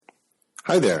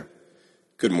Hi there.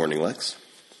 Good morning, Lex.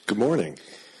 Good morning.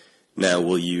 Now,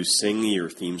 will you sing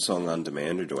your theme song on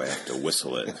demand, or do I have to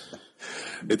whistle it?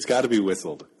 It's got to be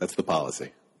whistled. That's the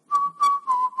policy.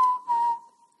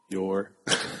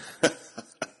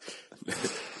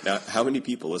 Now, how many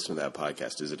people listen to that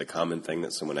podcast? Is it a common thing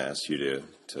that someone asks you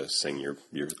to sing your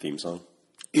theme song?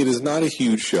 It is not a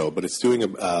huge show, but it's doing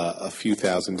a few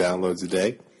thousand downloads a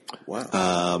day.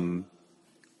 Wow.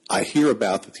 I hear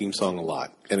about the theme song a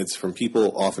lot, and it's from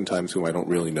people oftentimes whom I don't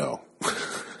really know.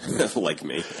 Like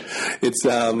me. It's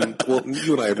well,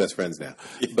 you and I are best friends now,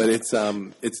 but it's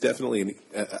definitely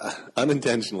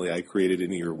unintentionally I created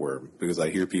an earworm because I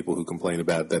hear people who complain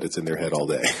about that it's in their head all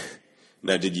day.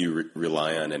 Now, did you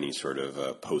rely on any sort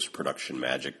of post-production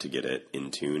magic to get it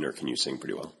in tune, or can you sing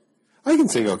pretty well? I can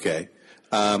sing okay.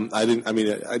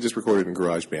 I just recorded in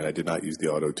GarageBand. I did not use the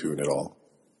auto-tune at all.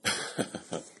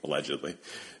 Allegedly.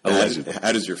 Allegedly.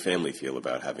 How does your family feel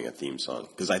about having a theme song?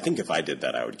 Because I think if I did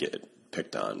that, I would get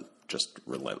picked on just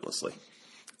relentlessly.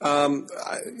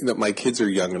 My kids are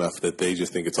young enough that they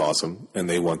just think it's awesome, and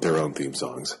they want their own theme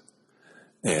songs.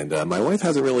 And my wife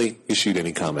hasn't really issued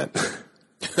any comment.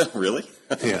 Really?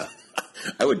 Yeah.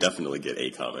 I would definitely get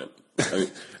a comment.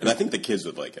 And I think the kids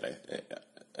would like it.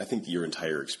 I think your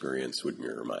entire experience would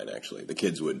mirror mine, actually. The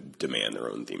kids would demand their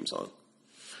own theme song.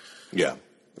 Yeah.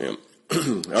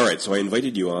 All right, so I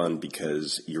invited you on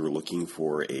because you're looking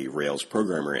for a Rails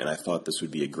programmer, and I thought this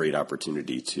would be a great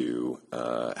opportunity to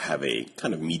have a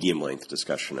kind of medium-length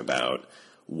discussion about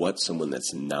what someone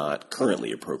that's not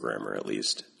currently a programmer, at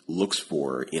least, looks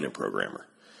for in a programmer.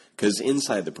 Because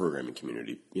inside the programming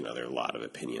community, there are a lot of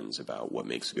opinions about what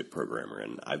makes a good programmer,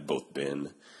 and I've both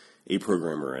been a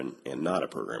programmer and not a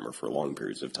programmer for long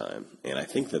periods of time. And I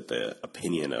think that the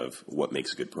opinion of what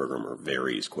makes a good programmer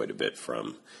varies quite a bit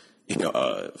from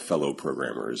fellow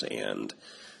programmers and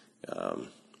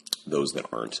those that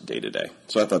aren't day-to-day.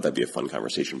 So I thought that'd be a fun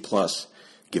conversation. Plus,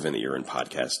 given that you're in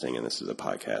podcasting and this is a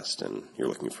podcast and you're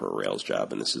looking for a Rails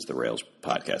job and this is the Rails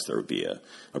podcast, there would be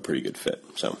a pretty good fit.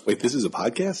 So, wait, this is a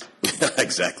podcast?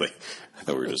 Exactly. I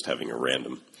thought we were just having a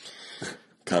random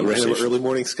conversation. Random early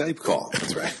morning Skype call.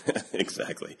 That's right.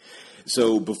 Exactly.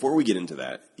 So before we get into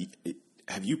that,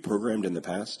 have you programmed in the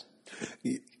past?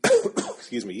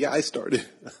 Excuse me. Yeah, I started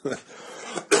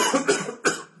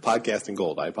podcasting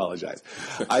gold. I apologize.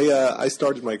 I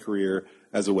started my career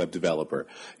as a web developer.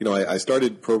 I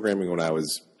started programming when I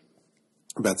was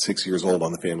about 6 years old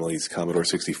on the family's Commodore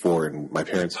 64, and my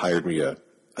parents hired me a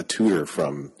tutor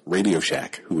from Radio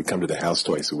Shack who would come to the house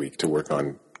twice a week to work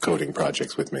on coding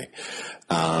projects with me.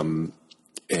 I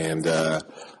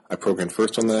programmed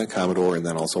first on the Commodore and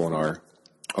then also on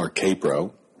our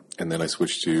K-Pro. And then I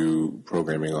switched to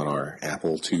programming on our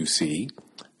Apple IIc.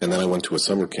 And then I went to a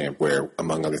summer camp where,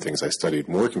 among other things, I studied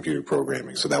more computer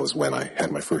programming. So that was when I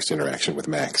had my first interaction with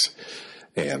Macs.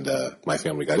 And my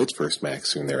family got its first Mac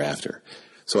soon thereafter.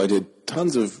 So I did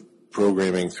tons of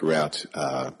programming throughout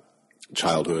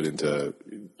childhood into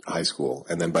high school.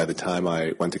 And then by the time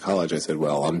I went to college, I said,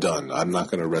 well, I'm done. I'm not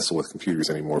going to wrestle with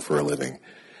computers anymore for a living.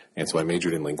 And so I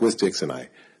majored in linguistics, and I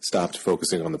stopped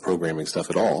focusing on the programming stuff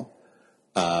at all.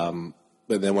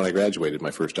 But then when I graduated,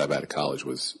 my first job out of college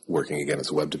was working again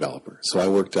as a web developer. So I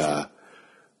worked, I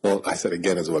said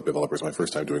again as a web developer. It was my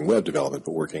first time doing web development,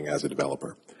 but working as a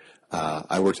developer.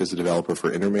 I worked as a developer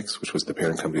for Intermix, which was the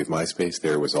parent company of MySpace.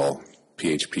 There was all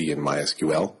PHP and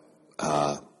MySQL,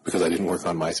 because I didn't work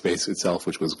on MySpace itself,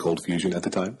 which was Cold Fusion at the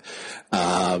time.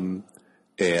 Then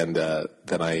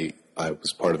I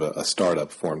was part of a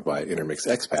startup formed by Intermix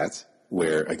expats,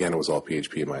 where, again, it was all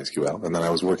PHP and MySQL. And then I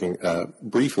was working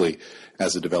briefly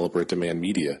as a developer at Demand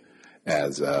Media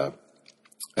as a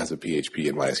PHP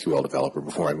and MySQL developer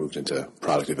before I moved into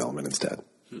product development instead.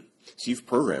 So you've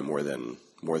programmed more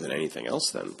than anything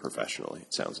else then professionally,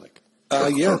 it sounds like.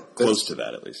 Yeah. Close to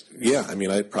that, at least. Yeah. I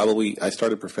mean, I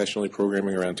started professionally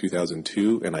programming around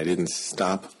 2002, and I didn't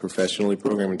stop professionally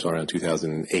programming until around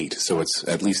 2008. So it's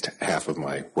at least half of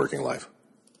my working life.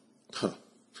 Huh.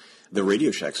 The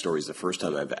Radio Shack story is the first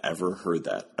time I've ever heard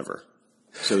that, ever.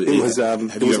 So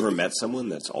have you ever met someone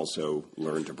that's also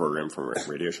learned to program from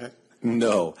Radio Shack?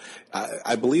 No.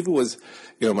 I believe it was,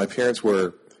 my parents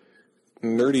were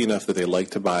nerdy enough that they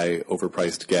liked to buy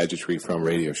overpriced gadgetry from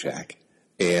Radio Shack.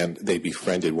 And they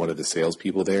befriended one of the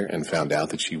salespeople there and found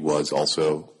out that she was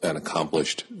also an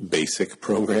accomplished basic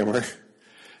programmer.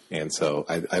 And so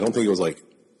I don't think it was like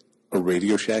a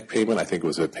Radio Shack payment. I think it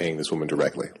was paying this woman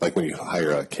directly, like when you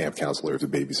hire a camp counselor as a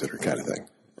babysitter kind of thing.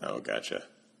 Oh, gotcha.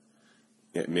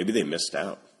 Yeah, maybe they missed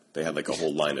out. They had like a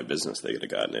whole line of business they could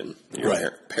have gotten in.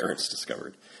 Your parents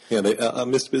discovered. Yeah, a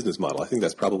missed business model. I think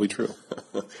that's probably true.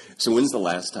 So when's the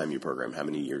last time you programmed? How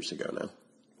many years ago now?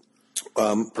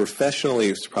 Professionally,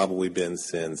 it's probably been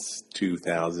since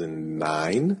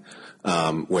 2009,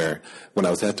 where when I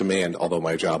was at Demand, although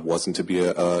my job wasn't to be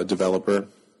a developer,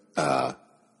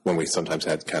 when we sometimes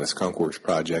had kind of skunkworks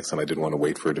projects and I didn't want to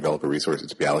wait for developer resources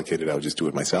to be allocated, I would just do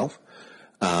it myself.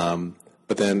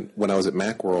 But then when I was at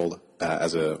Macworld,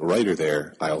 as a writer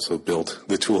there, I also built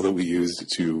the tool that we used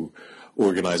to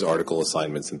organize article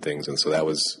assignments and things. And so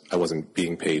I wasn't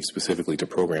being paid specifically to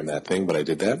program that thing, but I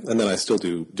did that. And then I still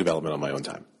do development on my own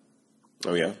time.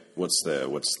 Oh yeah? What's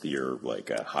your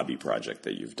like hobby project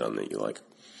that you've done that you like?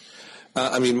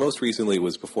 Most recently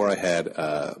was before I had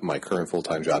my current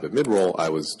full-time job at Midroll. I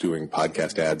was doing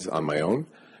podcast ads on my own,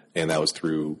 and that was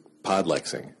through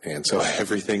Podlexing. And so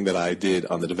everything that I did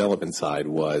on the development side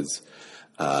was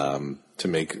to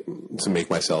make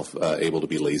myself able to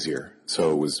be lazier.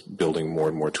 So it was building more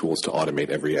and more tools to automate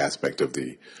every aspect of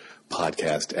the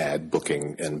podcast ad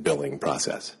booking and billing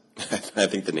process. I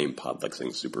think the name Podlexing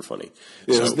is super funny.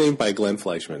 It was named by Glenn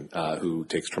Fleischman, who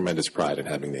takes tremendous pride in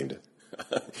having named it.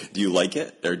 Do you like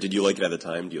it? Or did you like it at the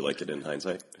time? Do you like it in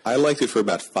hindsight? I liked it for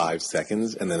about 5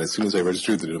 seconds, and then as soon as I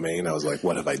registered the domain, I was like,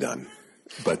 what have I done?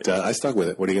 But I stuck with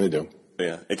it. What are you going to do?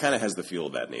 Yeah, it kind of has the feel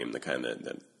of that name, the kind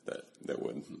that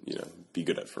would, be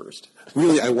good at first.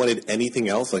 Really, I wanted anything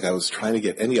else. Like, I was trying to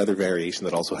get any other variation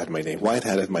that also had my name. Why it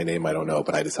had my name, I don't know,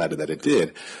 but I decided that it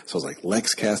did. So I was like,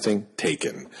 Lex Casting,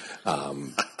 taken.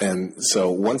 And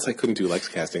so once I couldn't do Lex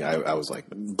Casting, I was like,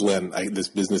 Glenn, this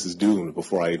business is doomed.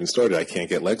 Before I even started, I can't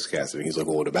get Lex Casting. He's like,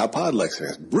 well, what about Podlexing?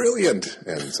 I said, brilliant.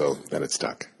 And so then it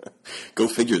stuck. Go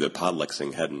figure that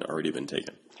Podlexing hadn't already been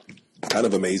taken. Kind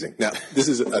of amazing. Now, this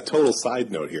is a total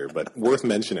side note here, but worth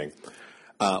mentioning.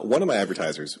 One of my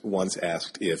advertisers once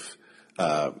asked if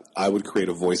I would create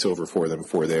a voiceover for them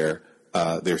for their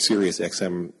Sirius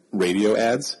XM radio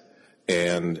ads,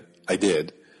 and I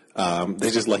did. They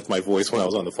just liked my voice when I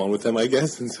was on the phone with them, I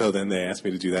guess, and so then they asked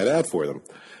me to do that ad for them.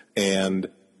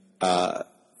 And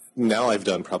now I've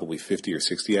done probably 50 or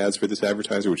 60 ads for this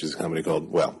advertiser, which is a company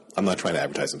called, well, I'm not trying to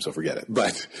advertise them, so forget it.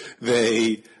 But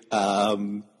they...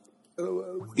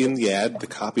 in the ad, the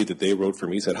copy that they wrote for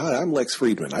me said, hi, I'm Lex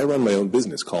Friedman. I run my own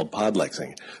business called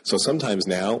Podlexing. So sometimes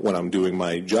now when I'm doing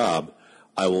my job,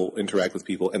 I will interact with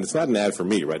people. And it's not an ad for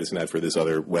me, right? It's an ad for this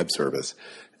other web service.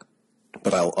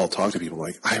 But I'll talk to people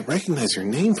like, I recognize your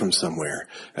name from somewhere.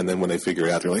 And then when they figure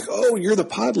it out, they're like, oh, you're the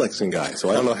Podlexing guy. So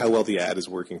I don't know how well the ad is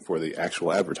working for the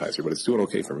actual advertiser, but it's doing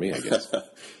okay for me, I guess.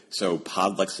 So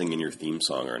Podlexing and your theme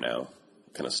song are now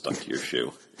kind of stuck to your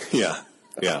shoe. Yeah.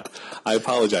 Yeah, I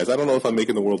apologize. I don't know if I'm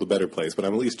making the world a better place, but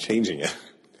I'm at least changing it.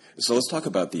 So let's talk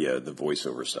about the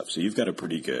voiceover stuff. So you've got a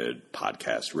pretty good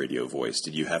podcast radio voice.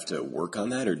 Did you have to work on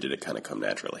that, or did it kind of come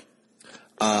naturally?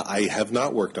 I have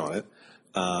not worked on it,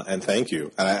 and thank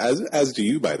you. As do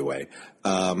you, by the way.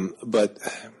 But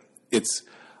it's...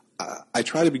 I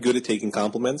try to be good at taking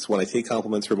compliments. When I take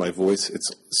compliments for my voice,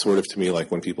 it's sort of to me like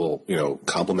when people,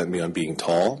 compliment me on being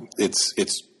tall.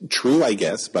 It's true, I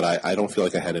guess, but I don't feel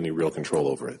like I had any real control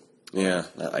over it. Yeah,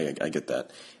 I get that.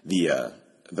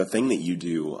 The thing that you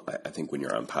do, I think, when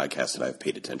you're on podcasts that I've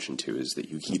paid attention to is that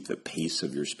you keep the pace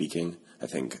of your speaking, I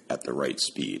think, at the right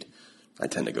speed. I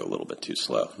tend to go a little bit too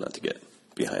slow, not to get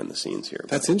behind the scenes here.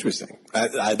 That's interesting.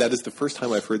 That is the first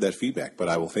time I've heard that feedback, but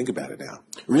I will think about it now.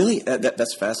 Really?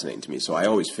 That's fascinating to me. So I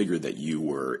always figured that you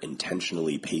were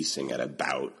intentionally pacing at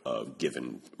about a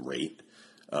given rate,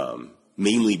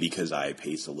 mainly because I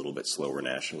pace a little bit slower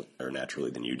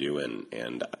naturally than you do,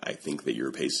 and I think that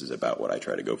your pace is about what I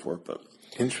try to go for, but...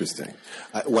 Interesting.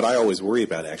 What I always worry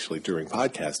about, actually, during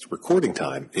podcast recording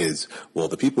time is, well,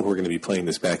 the people who are going to be playing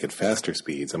this back at faster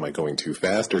speeds, am I going too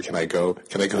fast, or can I go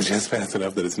just fast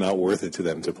enough that it's not worth it to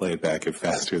them to play it back at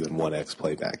faster than 1x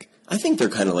playback? I think they're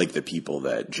kind of like the people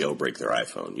that jailbreak their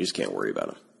iPhone. You just can't worry about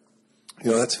them.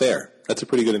 That's fair. That's a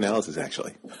pretty good analysis,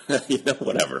 actually.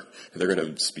 Whatever. If they're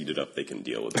going to speed it up, they can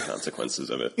deal with the consequences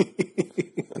of it.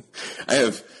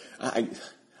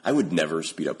 I would never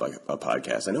speed up a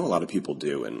podcast. I know a lot of people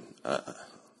do, and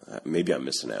maybe I'm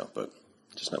missing out, but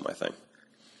just not my thing.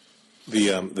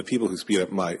 The people who speed up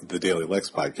the Daily Lex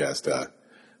podcast,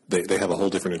 they have a whole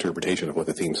different interpretation of what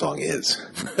the theme song is.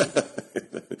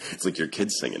 It's like your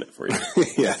kids singing it for you.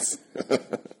 Yes.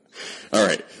 All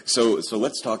right. So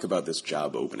let's talk about this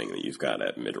job opening that you've got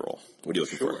at Midroll. What are you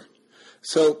looking for?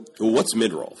 So, what's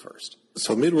Midroll first?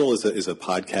 So Midroll is a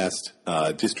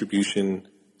podcast distribution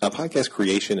A podcast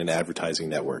creation and advertising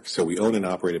network. So we own and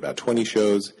operate about 20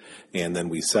 shows, and then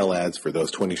we sell ads for those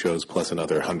 20 shows plus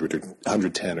another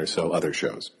 110 or so other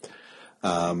shows.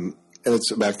 And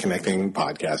it's about connecting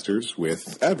podcasters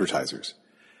with advertisers.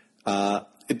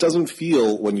 It doesn't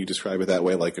feel, when you describe it that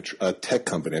way, like a tech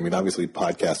company. I mean, obviously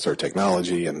podcasts are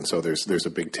technology, and so there's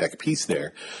a big tech piece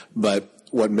there. But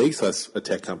what makes us a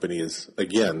tech company is,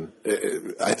 again,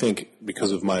 I think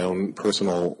because of my own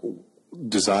personal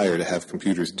desire to have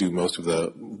computers do most of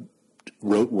the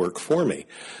rote work for me,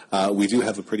 we do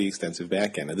have a pretty extensive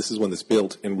back end. And this is one that's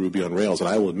built in Ruby on Rails. And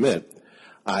I will admit,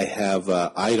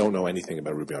 I don't know anything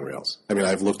about Ruby on Rails. I mean,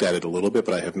 I've looked at it a little bit,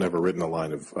 but I have never written a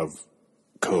line of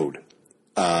code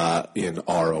in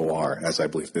ROR, as I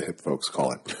believe the hip folks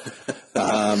call it.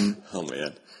 Oh,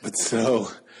 man. But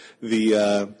so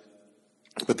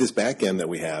but this back end that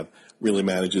we have really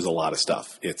manages a lot of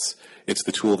stuff. It's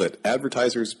the tool that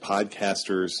advertisers,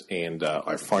 podcasters, and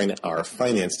our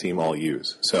finance team all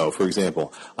use. So, for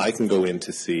example, I can go in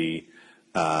to see,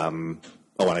 and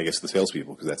I guess the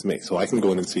salespeople, because that's me. So I can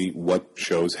go in and see what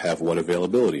shows have what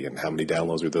availability and how many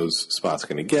downloads are those spots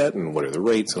going to get and what are the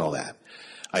rates and all that.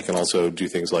 I can also do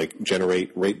things like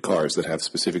generate rate cards that have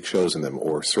specific shows in them,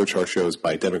 or search our shows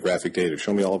by demographic data.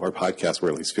 Show me all of our podcasts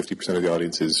where at least 50% of the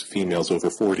audience is females over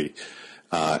 40,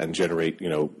 and generate,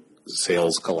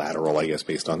 sales collateral, I guess,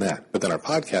 based on that. But then our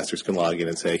podcasters can log in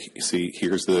and say, see,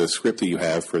 here's the script that you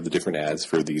have for the different ads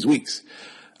for these weeks.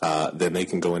 Then they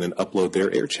can go in and upload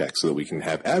their air check so that we can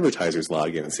have advertisers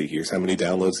log in and see, here's how many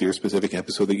downloads your specific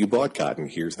episode that you bought got, and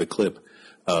here's the clip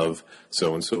of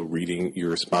so-and-so reading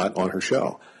your spot on her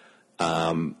show.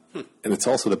 And it's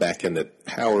also the back end that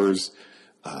powers,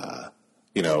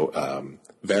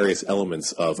 various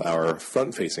elements of our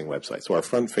front-facing website. So our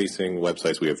front-facing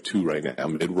websites, we have two right now,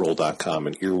 Midroll.com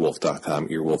and Earwolf.com,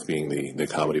 Earwolf being the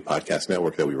comedy podcast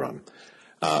network that we run.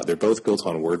 They're both built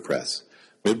on WordPress.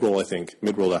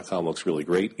 Midroll.com looks really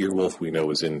great. Earwolf, we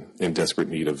know, is in desperate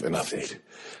need of an update.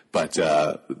 But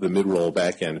the Midroll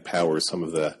backend powers some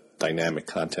of the dynamic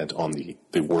content on the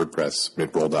WordPress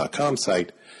Midroll.com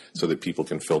site so that people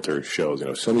can filter shows.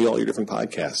 Show me all your different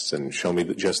podcasts and show me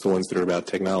just the ones that are about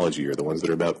technology or the ones that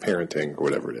are about parenting or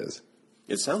whatever it is.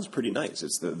 It sounds pretty nice.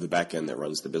 It's the back end that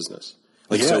runs the business.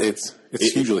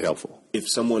 It's hugely helpful. If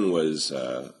someone was...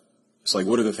 So,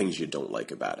 what are the things you don't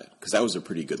like about it? Because that was a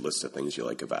pretty good list of things you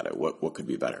like about it. What could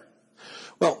be better?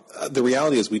 Well, the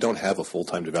reality is we don't have a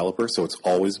full-time developer, so it's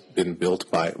always been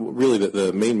built by, really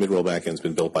the main Midroll backend has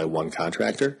been built by one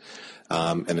contractor,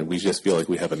 and we just feel like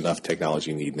we have enough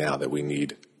technology need now that we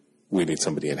need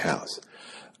somebody in-house.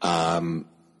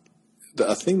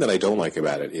 The thing that I don't like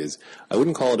about it is, I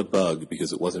wouldn't call it a bug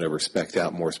because it wasn't ever spec'd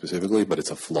out more specifically, but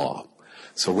it's a flaw.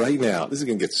 So right now, this is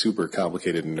going to get super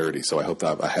complicated and nerdy, so I hope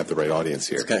that I have the right audience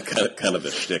here. It's kind of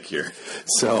a shtick here.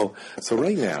 So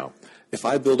right now, if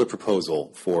I build a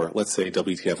proposal for, let's say,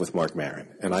 WTF with Mark Maron,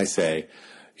 and I say,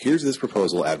 here's this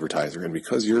proposal, advertiser, and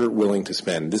because you're willing to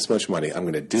spend this much money, I'm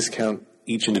going to discount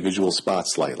each individual spot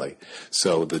slightly.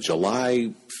 So the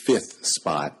July 5th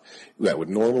spot that would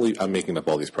normally, I'm making up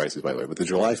all these prices, by the way, but the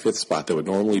July 5th spot that would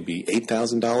normally be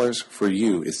 $8,000 for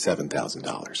you is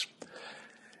 $7,000.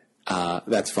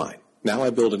 That's fine. Now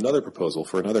I build another proposal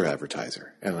for another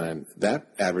advertiser, and then that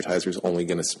advertiser is only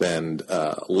going to spend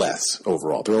less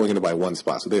overall. They're only going to buy one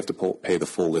spot, so they have to pay the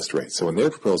full list rate. So in their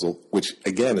proposal, which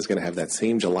again is going to have that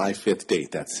same July 5th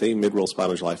date, that same Midroll spot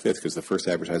on July 5th, because the first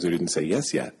advertiser didn't say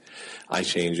yes yet, I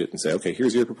change it and say, okay,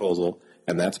 here's your proposal,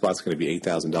 and that spot's going to be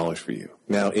 $8,000 for you.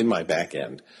 Now in my back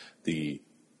end, the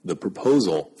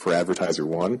proposal for advertiser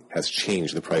one has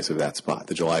changed the price of that spot.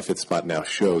 The July 5th spot now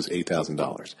shows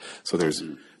 $8,000. So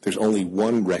there's only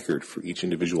one record for each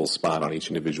individual spot on each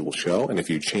individual show, and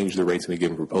if you change the rates in a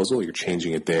given proposal, you're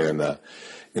changing it there in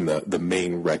the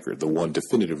main record, the one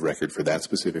definitive record for that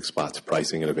specific spot's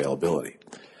pricing and availability.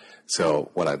 So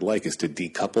what I'd like is to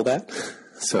decouple that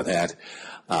so that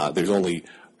there's only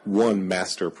one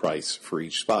master price for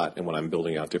each spot, and when I'm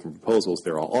building out different proposals,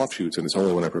 they're all offshoots, and it's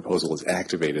only when a proposal is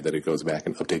activated that it goes back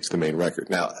and updates the main record.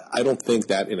 Now, I don't think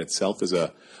that in itself is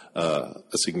a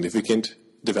significant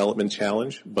development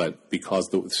challenge, but because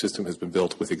the system has been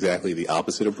built with exactly the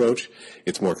opposite approach,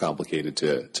 it's more complicated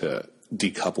to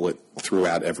decouple it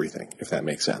throughout everything, if that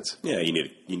makes sense. Yeah, you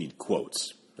need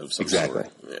quotes of some exactly.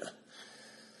 Sort.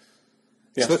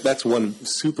 Yeah. So that's one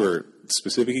super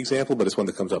specific example, but it's one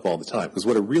that comes up all the time. Because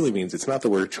what it really means, it's not that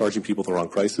we're charging people the wrong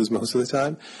prices most of the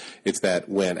time. It's that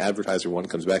when advertiser one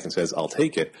comes back and says, I'll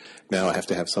take it, now I have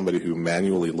to have somebody who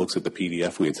manually looks at the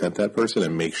PDF we had sent that person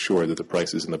and make sure that the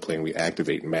prices in the plan we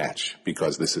activate match,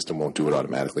 because the system won't do it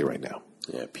automatically right now.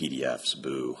 Yeah, PDFs,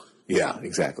 boo. Yeah,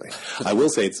 exactly. I will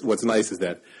say what's nice is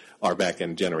that our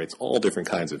backend generates all different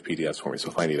kinds of PDFs for me. So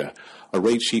if I need a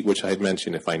rate sheet, which I had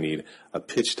mentioned, if I need a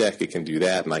pitch deck, it can do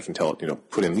that, and I can tell it,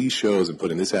 put in these shows and put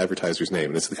in this advertiser's name.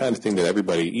 And it's the kind of thing that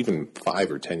everybody, even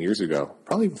 5 or 10 years ago,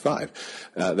 probably even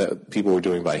 5, that people were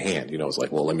doing by hand. It's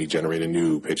like, well, let me generate a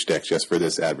new pitch deck just for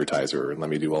this advertiser, and let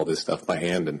me do all this stuff by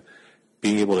hand. And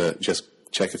being able to just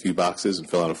check a few boxes and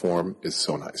fill out a form is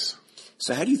so nice.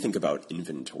 So how do you think about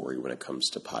inventory when it comes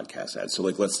to podcast ads? So,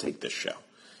 let's take this show.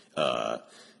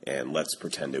 And let's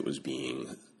pretend it was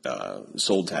being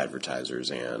sold to advertisers,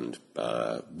 and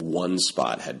one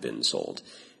spot had been sold.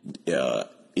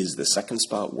 Is the second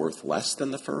spot worth less than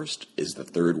the first? Is the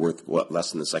third worth less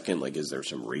than the second? Is there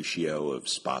some ratio of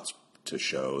spots to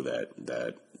show that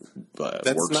works or doesn't?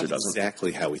 That's not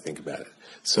exactly how we think about it.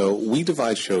 So we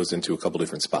divide shows into a couple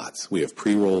different spots. We have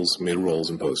pre-rolls,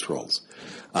 mid-rolls, and post-rolls.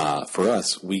 For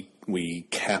us, we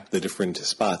cap the different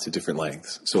spots at different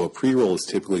lengths. So a pre-roll is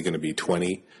typically going to be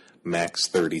 20, max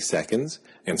 30 seconds,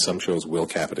 and some shows will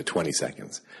cap it at 20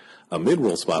 seconds. A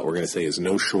mid-roll spot we're going to say is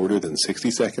no shorter than 60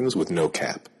 seconds with no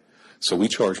cap. So we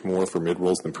charge more for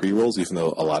mid-rolls than pre-rolls, even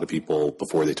though a lot of people,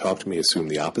 before they talk to me, assume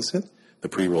the opposite. The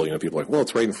pre-roll, people are like, well,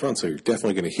 it's right in front, so you're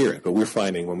definitely going to hear it. But we're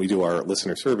finding when we do our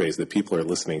listener surveys that people are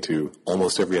listening to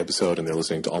almost every episode, and they're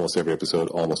listening to almost every episode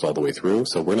almost all the way through.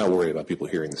 So we're not worried about people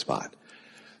hearing the spot.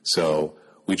 So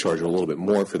we charge a little bit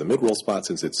more for the mid-roll spot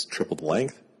since it's triple the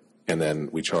length. And then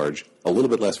we charge a little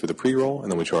bit less for the pre-roll,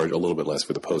 and then we charge a little bit less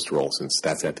for the post-roll since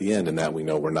that's at the end, and that we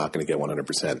know we're not going to get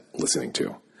 100% listening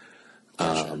to.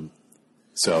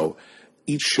 So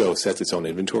each show sets its own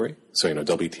inventory. So,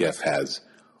 WTF has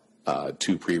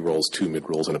 2 pre-rolls, 2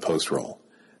 mid-rolls, and a post-roll.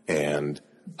 And,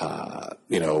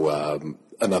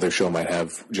 another show might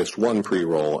have just 1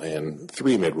 pre-roll and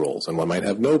 3 mid-rolls, and one might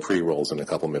have no pre-rolls and a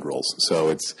couple mid-rolls.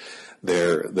 So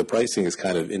the pricing is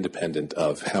kind of independent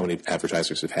of how many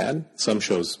advertisers have had. Some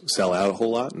shows sell out a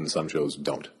whole lot, and some shows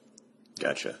don't.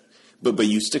 Gotcha. But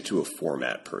you stick to a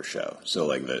format per show.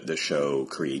 So the show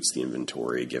creates the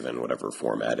inventory given whatever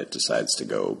format it decides to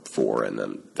go for, and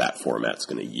then that format's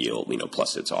going to yield,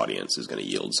 plus its audience is going to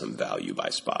yield some value by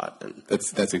spot. And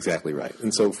That's exactly right.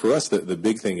 And so for us, the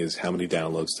big thing is how many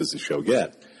downloads does the show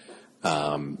get?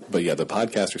 But yeah, the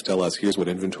podcasters tell us, here's what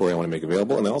inventory I want to make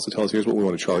available, and they also tell us, here's what we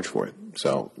want to charge for it.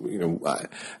 So,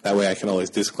 that way I can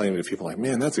always disclaim it if people are like,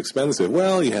 man, that's expensive.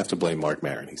 Well, you have to blame Mark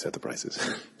Maron. He set the prices.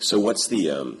 So what's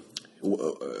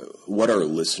what are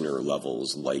listener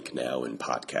levels like now in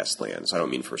podcast land? So I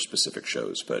don't mean for specific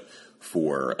shows, but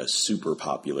for a super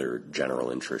popular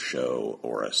general interest show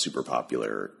or a super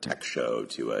popular tech show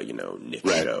to a, niche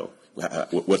show.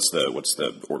 What's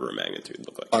the order of magnitude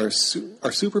look like?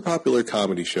 Our super popular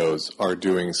comedy shows are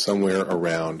doing somewhere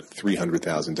around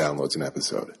 300,000 downloads an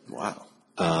episode. Wow.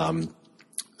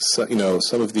 So,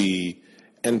 some of the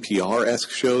NPR-esque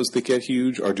shows that get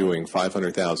huge are doing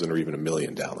 500,000 or even 1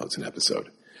 million downloads an episode.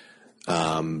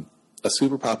 A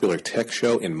super popular tech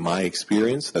show, in my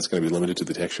experience, that's going to be limited to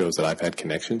the tech shows that I've had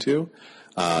connection to,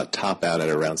 top out at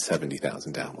around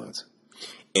 70,000 downloads.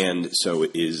 And so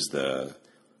is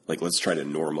let's try to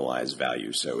normalize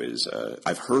value. So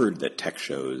I've heard that tech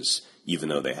shows, even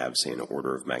though they have, say, an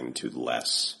order of magnitude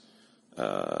less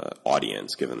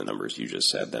audience, given the numbers you just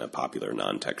said, than a popular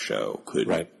non-tech show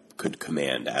could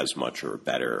command as much or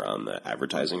better on the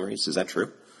advertising rates. Is that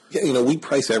true? Yeah, we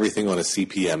price everything on a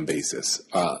CPM basis,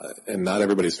 and not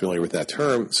everybody's familiar with that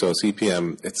term. So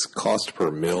CPM, it's cost per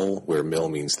mil, where mil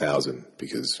means 1,000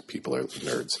 because people are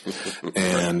nerds.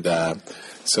 And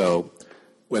so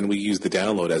when we use the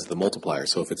download as the multiplier,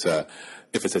 so if it's a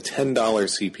 $10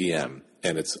 CPM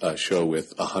and it's a show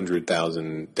with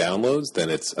 100,000 downloads, then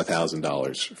it's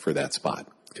 $1,000 for that spot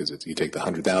because you take the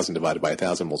 100,000 divided by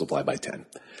 1,000, multiply by 10.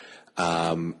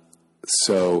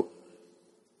 So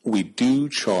we do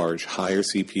charge higher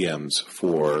CPMs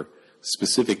for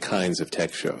specific kinds of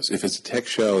tech shows. If it's a tech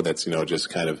show that's, just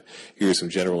kind of, here's some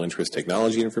general interest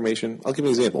technology information. I'll give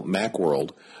you an example.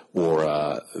 Macworld or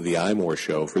the iMore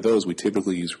show, for those we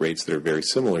typically use rates that are very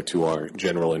similar to our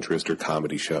general interest or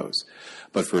comedy shows.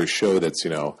 But for a show that's,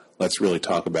 let's really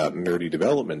talk about nerdy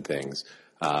development things,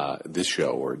 this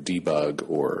show or debug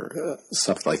or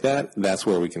stuff like that, that's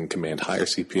where we can command higher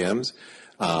CPMs.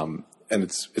 And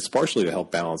it's partially to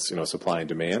help balance, supply and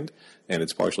demand, and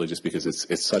it's partially just because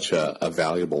it's such a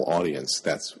valuable audience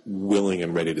that's willing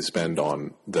and ready to spend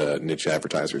on the niche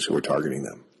advertisers who are targeting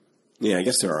them. Yeah, I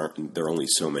guess there are only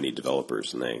so many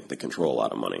developers, and they control a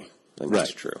lot of money. I think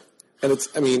that's true. And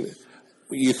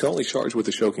you can only charge what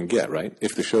the show can get, right?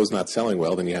 If the show's not selling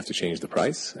well, then you have to change the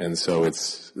price. And so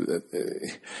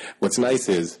what's nice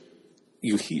is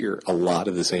you hear a lot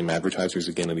of the same advertisers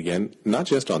again and again, not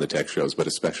just on the tech shows, but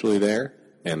especially there.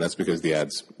 And that's because the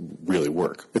ads really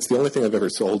work. It's the only thing I've ever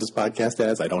sold as podcast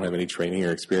ads. I don't have any training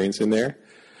or experience in there.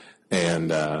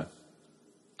 And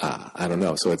I don't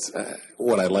know. So it's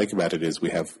what I like about it is we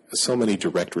have so many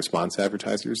direct response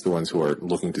advertisers, the ones who are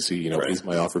looking to see, Right. is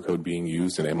my offer code being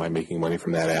used and am I making money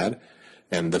from that ad?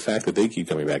 And the fact that they keep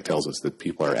coming back tells us that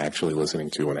people are actually listening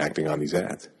to and acting on these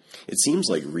ads. It seems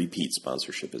like repeat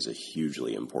sponsorship is a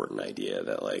hugely important idea,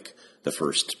 that like the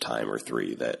first time or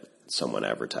three that someone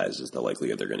advertises, the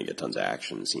likelihood they're going to get tons of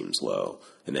action seems low,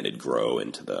 and then it'd grow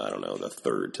into the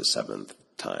third to seventh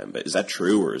time. But is that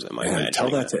true, or am I imagining Tell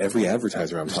that to every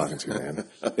advertiser I'm talking to, man.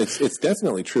 It's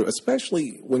definitely true,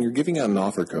 especially when you're giving out an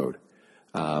offer code.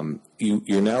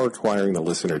 You're now requiring the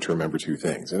listener to remember two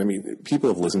things. And I mean, people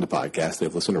have listened to podcasts,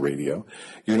 they've listened to radio.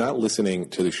 You're not listening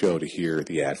to the show to hear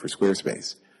the ad for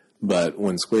Squarespace. But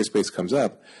when Squarespace comes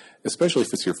up, especially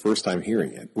if it's your first time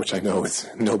hearing it, which I know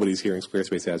nobody's hearing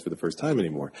Squarespace ads for the first time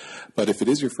anymore. But if it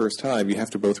is your first time, you have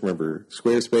to both remember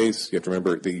Squarespace, you have to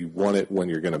remember that you want it when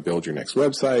you're going to build your next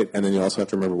website, and then you also have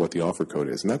to remember what the offer code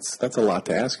is. And that's a lot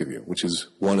to ask of you, which is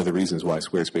one of the reasons why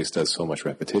Squarespace does so much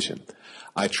repetition.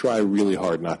 I try really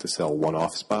hard not to sell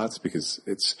one-off spots because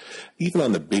it's, even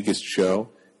on the biggest show,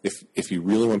 if you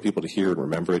really want people to hear and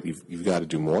remember it, you've got to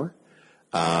do more.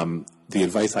 The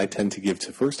advice I tend to give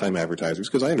to first-time advertisers,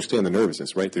 because I understand the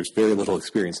nervousness, right? There's very little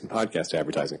experience in podcast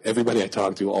advertising. Everybody I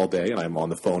talk to all day, and I'm on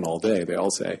the phone all day, they all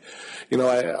say,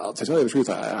 I'll tell you the truth,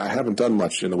 I haven't done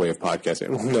much in the way of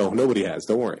podcasting. No, nobody has,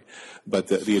 don't worry. But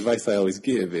the advice I always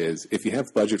give is, if you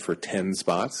have budget for 10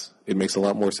 spots, it makes a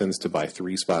lot more sense to buy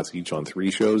 3 spots each on 3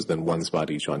 shows than 1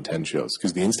 spot each on 10 shows.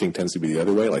 Because the instinct tends to be the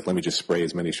other way, like, let me just spray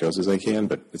as many shows as I can,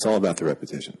 but it's all about the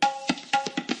repetition.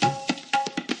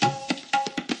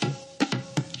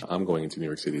 I'm going into New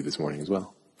York City this morning as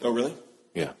well. Oh, really?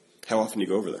 Yeah. How often do you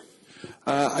go over there?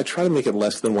 I try to make it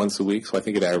less than once a week, so I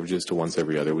think it averages to once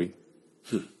every other week.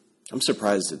 I'm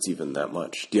surprised it's even that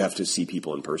much. Do you have to see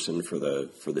people in person for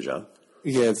the job?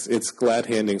 Yeah, it's glad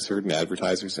handing certain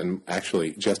advertisers, and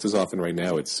actually just as often right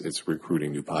now it's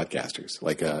recruiting new podcasters.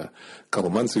 Like a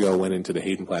couple months ago, I went into the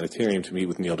Hayden Planetarium to meet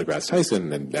with Neil deGrasse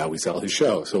Tyson, and now we sell his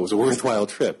show. So it was a worthwhile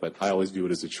trip, but I always view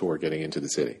it as a chore getting into the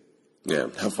city. Yeah.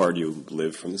 How far do you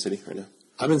live from the city right now?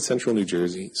 I'm in central New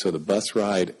Jersey, so the bus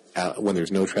ride, when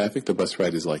there's no traffic, the bus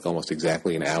ride is like almost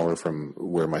exactly an hour from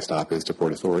where my stop is to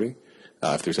Port Authority.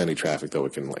 If there's any traffic, though,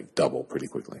 it can like double pretty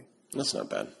quickly. That's not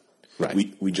bad.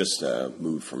 Right. We just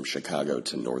moved from Chicago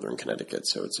to northern Connecticut,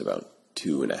 so it's about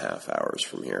 2.5 hours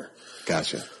from here.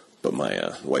 Gotcha. But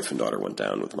my wife and daughter went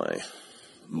down with my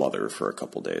mother for a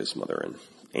couple days, mother and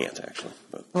aunt, actually.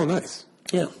 But, Oh, nice.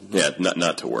 yeah,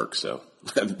 not to work, so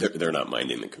they're not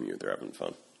minding the commute. They're having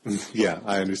fun. Yeah,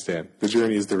 I understand. The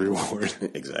journey is the reward.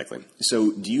 Exactly.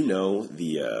 So, do you know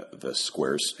the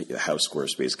how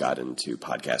Squarespace got into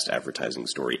podcast advertising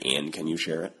story, and can you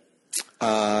share it?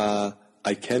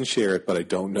 I can share it, but I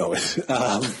don't know it.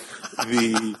 I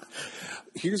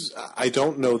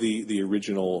don't know the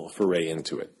original foray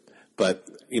into it, but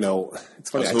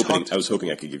it's funny. I was hoping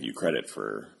I could give you credit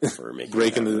for making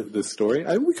breaking the story.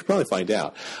 We could probably find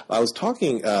out. I was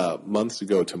talking months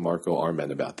ago to Marco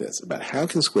Arment about this, about how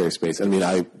can Squarespace. I mean,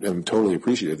 I am totally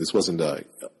appreciative. This wasn't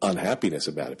unhappiness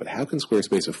about it, but how can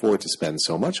Squarespace afford to spend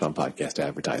so much on podcast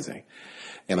advertising?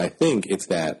 And I think it's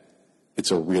that. It's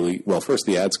a really, well, first,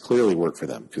 the ads clearly work for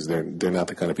them because they're not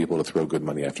the kind of people to throw good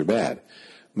money after bad.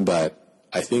 But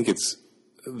I think it's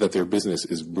that their business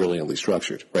is brilliantly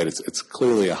structured, right? It's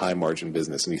clearly a high margin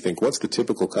business. And you think, what's the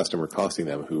typical customer costing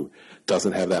them who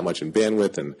doesn't have that much in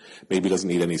bandwidth and maybe doesn't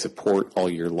need any support all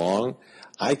year long?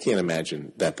 I can't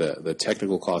imagine that the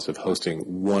technical cost of hosting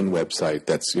one website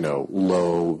that's,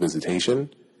 low visitation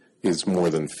is more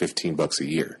than $15 a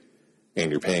year. And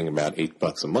you're paying about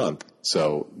 $8 a month.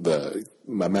 So the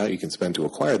amount you can spend to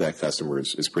acquire that customer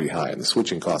is pretty high. And the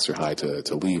switching costs are high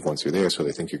to leave once you're there, so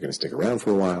they think you're going to stick around for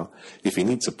a while. If you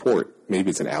need support, maybe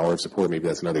it's an hour of support, maybe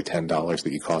that's another $10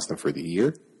 that you cost them for the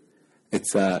year.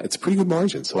 It's a pretty good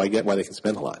margin, so I get why they can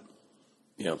spend a lot.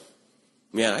 Yeah.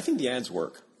 Yeah, I think the ads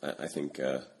work. I think,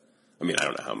 I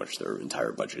don't know how much their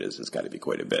entire budget is. It's got to be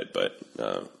quite a bit, but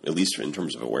at least in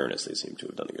terms of awareness, they seem to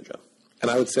have done a good job. And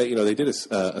I would say, they did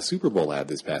a Super Bowl ad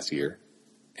this past year,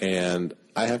 and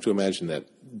I have to imagine that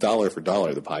dollar for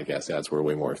dollar, the podcast ads were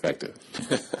way more effective.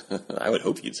 I would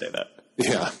hope you'd say that.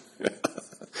 Yeah.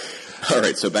 All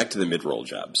right, so back to the Midroll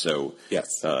job. So, yes.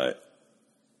 Are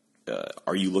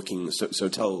you looking? So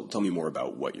tell me more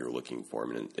about what you're looking for. I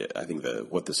mean, I think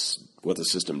what the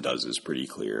system does is pretty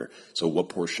clear. So, what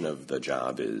portion of the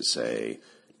job is, say,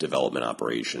 development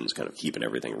operations, kind of keeping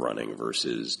everything running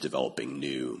versus developing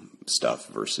new stuff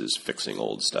versus fixing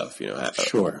old stuff?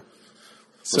 Sure.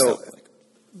 So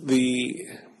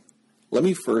let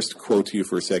me first quote to you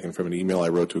for a second from an email I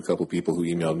wrote to a couple people who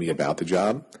emailed me about the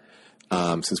job.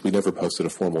 Since we never posted a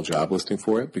formal job listing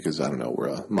for it, because, I don't know, we're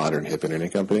a modern, hip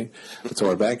internet company. And so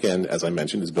our back end, as I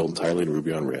mentioned, is built entirely in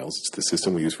Ruby on Rails. It's the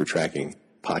system we use for tracking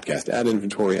podcast ad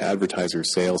inventory,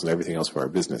 advertisers, sales, and everything else for our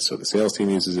business. So the sales team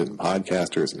uses it, and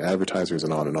podcasters, and advertisers,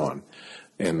 and on,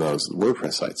 and those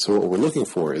WordPress sites. So what we're looking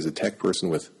for is a tech person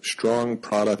with strong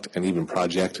product and even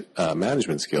project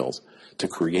management skills to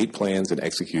create plans and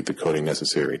execute the coding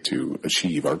necessary to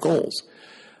achieve our goals.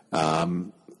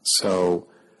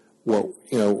 Well,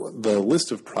 the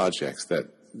list of projects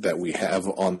that we have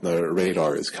on the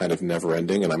radar is kind of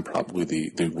never-ending, and I'm probably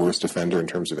the worst offender in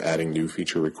terms of adding new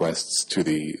feature requests to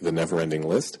the never-ending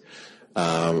list.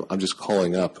 I'm just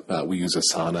calling up, we use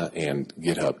Asana and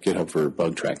GitHub for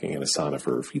bug tracking and Asana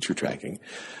for feature tracking.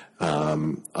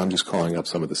 I'm just calling up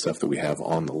some of the stuff that we have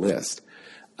on the list.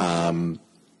 I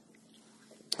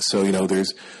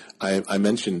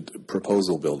mentioned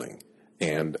proposal building,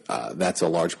 and that's a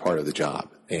large part of the job.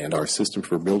 And our system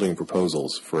for building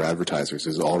proposals for advertisers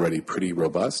is already pretty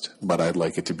robust, but I'd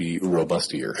like it to be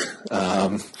robustier.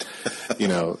 So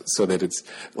that it's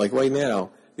like right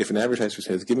now, if an advertiser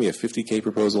says, give me a 50K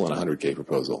proposal and a 100K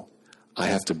proposal, I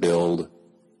have to build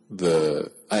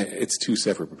it's two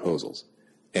separate proposals.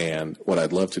 And what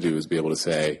I'd love to do is be able to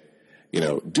say,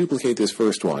 duplicate this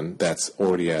first one that's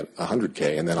already at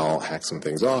 100K, and then I'll hack some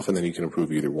things off, and then you can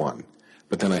approve either one.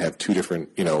 But then I have two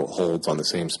different, holds on the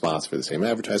same spots for the same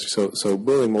advertiser. So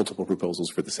building multiple proposals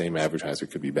for the same advertiser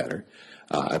could be better.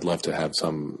 I'd love to have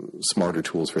some smarter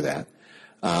tools for that.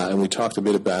 And we talked a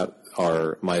bit about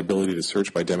my ability to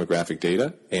search by demographic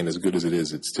data, and as good as it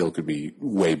is, it still could be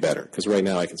way better. Because right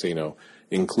now I can say,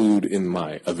 include in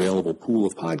my available pool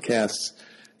of podcasts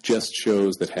just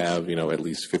shows that have, at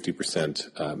least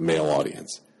 50% male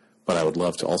audience. But I would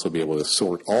love to also be able to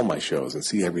sort all my shows and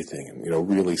see everything and,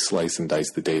 really slice and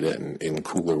dice the data in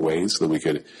cooler ways so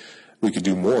that we could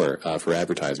do more for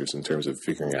advertisers in terms of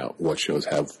figuring out what shows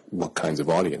have what kinds of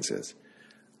audiences.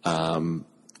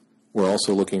 We're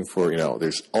also looking for,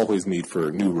 there's always need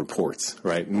for new reports,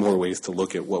 right? More ways to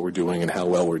look at what we're doing and how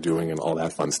well we're doing and all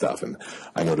that fun stuff. And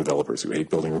I know developers who hate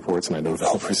building reports, and I know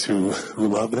developers who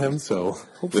love them. So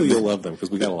hopefully you'll love them because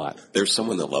we got a lot. There's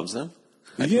someone that loves them?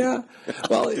 Yeah.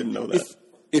 Well, I didn't know that.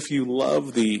 If you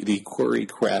love the query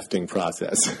crafting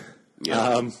process,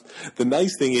 the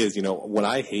nice thing is, what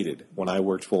I hated when I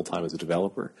worked full-time as a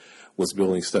developer was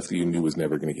building stuff that you knew was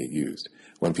never going to get used.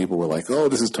 When people were like, oh,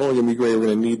 this is totally going to be great, we're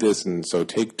going to need this, and so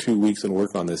take 2 weeks and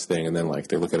work on this thing, and then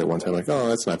they look at it one time like, oh,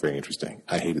 that's not very interesting.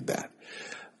 I hated that.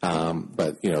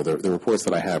 But, the reports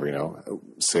that I have are,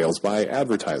 sales by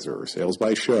advertiser or sales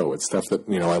by show. It's stuff that,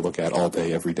 I look at all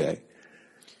day, every day.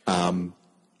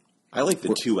 I like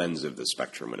the two ends of the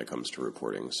spectrum when it comes to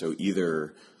reporting. So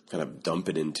either kind of dump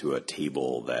it into a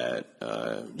table that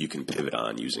you can pivot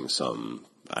on using some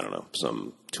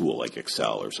tool like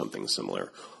Excel or something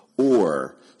similar,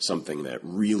 or something that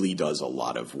really does a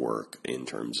lot of work in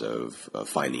terms of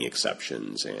finding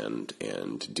exceptions and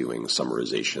doing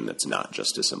summarization that's not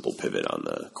just a simple pivot on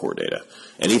the core data.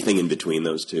 Anything in between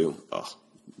those two,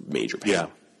 major pain. Yeah,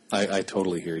 I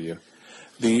totally hear you.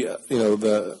 There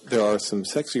are some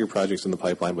sexier projects in the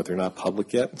pipeline, but they're not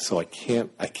public yet, so I can't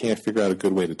figure out a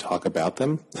good way to talk about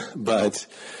them. But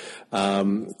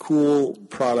cool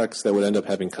products that would end up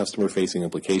having customer-facing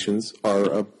implications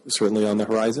are certainly on the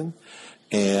horizon,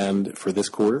 and for this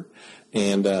quarter.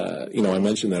 And I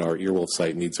mentioned that our Earwolf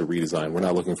site needs a redesign. We're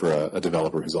not looking for a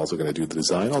developer who's also going to do the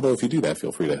design. Although if you do that,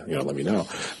 feel free to let me know.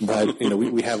 But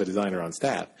we have a designer on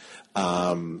staff.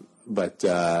 But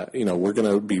we're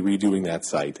going to be redoing that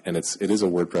site, and it is a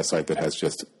WordPress site that has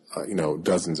just,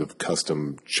 dozens of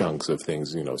custom chunks of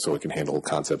things, so it can handle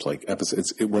concepts like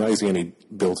episodes. We're not using any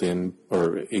built-in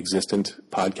or existent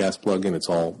podcast plugin. It's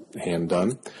all hand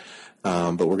done.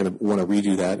 But we're going to want to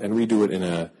redo that and redo it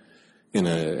in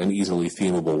an easily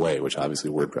themable way, which obviously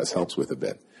WordPress helps with a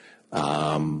bit.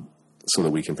 So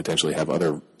that we can potentially have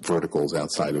other verticals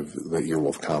outside of the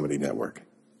Earwolf Comedy Network.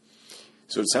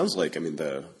 So it sounds like,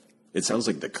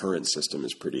 the current system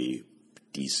is pretty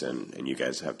decent, and you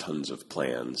guys have tons of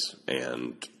plans,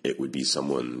 and it would be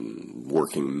someone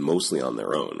working mostly on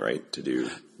their own, right, to do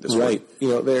this right.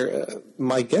 work?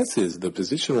 My guess is the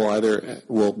position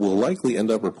will likely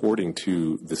end up reporting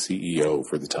to the CEO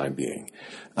for the time being,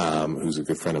 who's a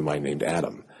good friend of mine named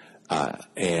Adam,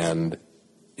 and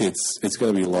it's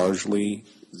going to be largely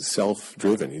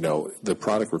self-driven. The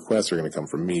product requests are going to come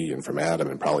from me and from Adam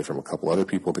and probably from a couple other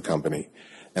people at the company.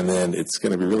 And then it's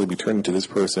going to really be turned to this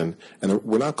person. And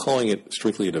we're not calling it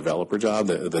strictly a developer job.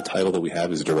 The title that we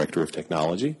have is Director of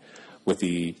Technology, with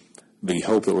the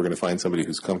hope that we're going to find somebody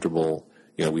who's comfortable.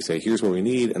 We say, here's what we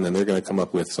need, and then they're going to come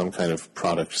up with some kind of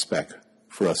product spec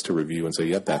for us to review and say,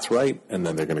 yep, that's right, and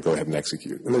then they're going to go ahead and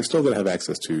execute. And they're still going to have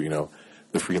access to,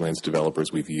 the freelance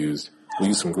developers we've used. We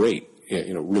use some great,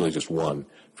 really just one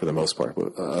for the most part,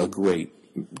 but a great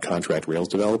contract Rails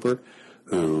developer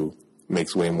who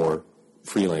makes way more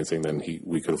freelancing than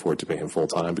we could afford to pay him full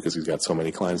time because he's got so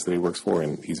many clients that he works for,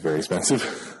 and he's very expensive.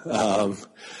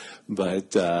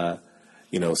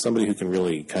 Somebody who can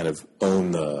really kind of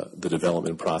own the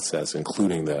development process,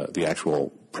 including the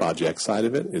actual project side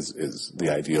of it, is the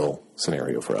ideal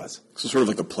scenario for us. So sort of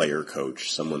like a player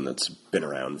coach, someone that's been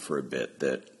around for a bit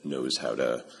that knows how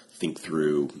to think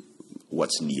through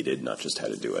what's needed, not just how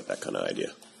to do it, that kind of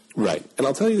idea. Right. And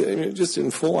I'll tell you, just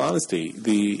in full honesty,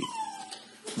 the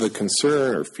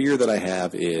concern or fear that I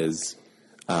have is,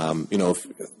 if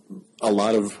a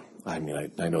lot of, I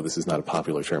know this is not a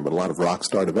popular term, but a lot of rock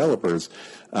star developers,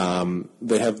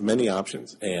 they have many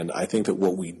options. And I think that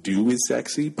what we do is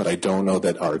sexy, but I don't know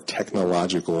that our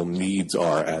technological needs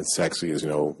are as sexy as,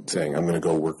 saying I'm going to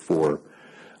go work for,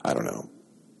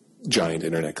 giant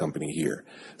internet company here.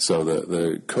 So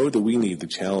the code that we need, the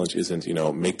challenge isn't,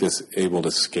 make this able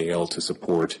to scale to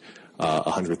support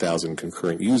 100,000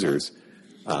 concurrent users,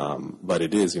 but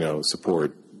it is,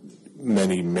 support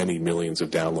many, many millions of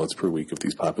downloads per week of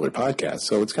these popular podcasts.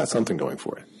 So it's got something going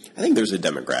for it. I think there's a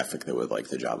demographic that would like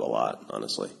the job a lot,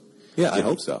 honestly. Yeah, I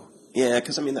hope so. Yeah,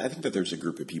 because, I think that there's a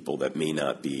group of people that may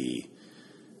not be,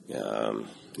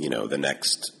 the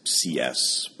next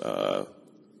CS,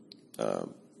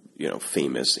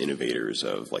 famous innovators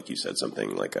of, like you said,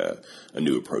 something like a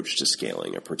new approach to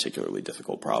scaling a particularly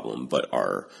difficult problem, but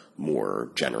are more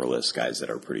generalist guys that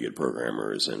are pretty good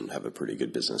programmers and have a pretty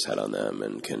good business head on them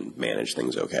and can manage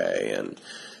things okay and,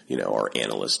 are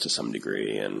analysts to some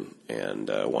degree and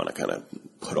want to kind of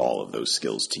put all of those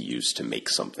skills to use to make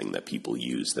something that people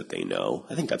use that they know.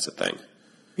 I think that's a thing.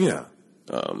 Yeah.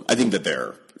 I think that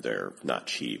they're not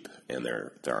cheap and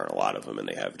there aren't a lot of them and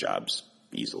they have jobs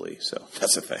easily, so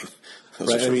that's the thing.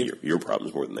 Those are your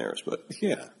problems more than theirs, but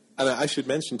yeah. And I should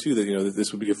mention too that that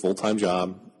this would be a full-time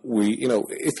job. We,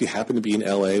 if you happen to be in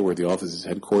LA where the office is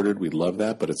headquartered, we'd love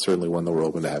that, but it's certainly one that we're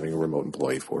open to having a remote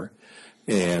employee for.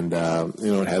 And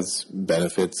it has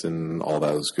benefits and all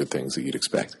those good things that you'd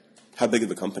expect. How big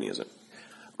of a company is it?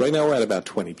 Right now we're at about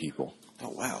 20 people. Oh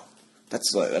wow,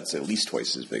 that's at least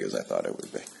twice as big as I thought it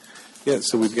would be. Yeah,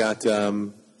 so we've got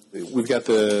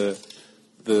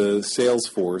the sales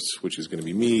force, which is going to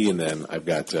be me, and then I've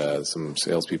got some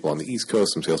salespeople on the East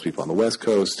Coast, some salespeople on the West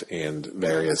Coast, and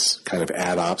various kind of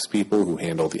ad ops people who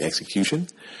handle the execution.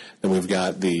 Then we've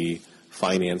got the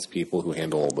finance people who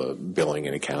handle the billing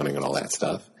and accounting and all that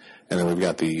stuff. And then we've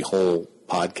got the whole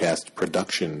podcast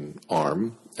production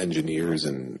arm, engineers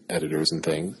and editors and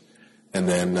things. And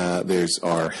then there's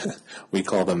we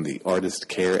call them the artist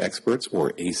care experts,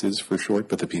 or ACEs for short,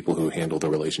 but the people who handle the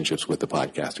relationships with the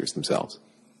podcasters themselves.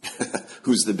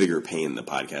 Who's the bigger pain, the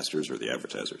podcasters or the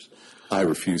advertisers? I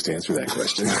refuse to answer that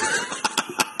question.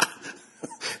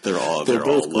 They're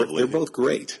both lovely. They're both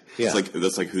great. Yeah.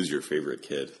 That's like who's your favorite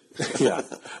kid? Yeah.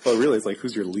 Well, really, it's like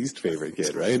who's your least favorite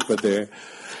kid, right? But they're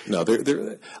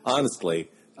honestly,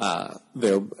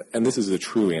 and this is a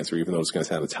true answer, even though it's going to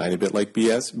sound a tiny bit like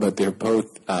BS, but they're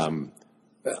both,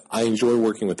 I enjoy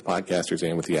working with the podcasters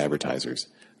and with the advertisers.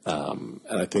 And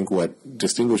I think what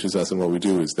distinguishes us and what we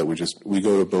do is that we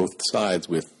go to both sides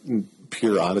with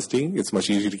pure honesty. It's much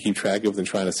easier to keep track of than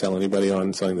trying to sell anybody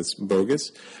on something that's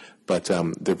bogus. But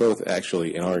they're both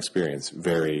actually, in our experience,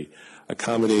 very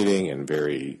accommodating and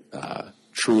very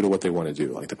true to what they want to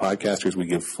do. Like the podcasters, we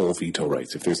give full veto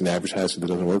rights. If there's an advertiser that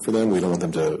doesn't work for them, we don't want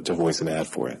them to voice an ad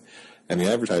for it. And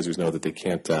the advertisers know that they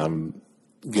can't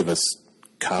give us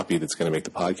copy that's going to make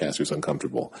the podcasters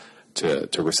uncomfortable to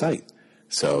recite.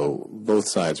 So both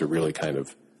sides are really kind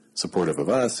of supportive of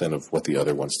us and of what the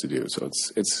other wants to do. So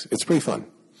it's pretty fun.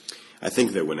 I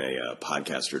think that when a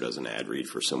podcaster does an ad read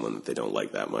for someone that they don't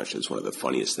like that much, it's one of the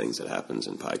funniest things that happens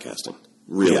in podcasting.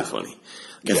 Really funny.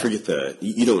 I forget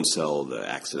you don't sell the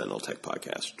Accidental Tech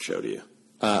Podcast show, do you?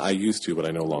 I used to, but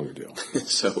I no longer do.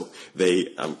 So they,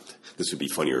 this would be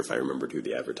funnier if I remembered who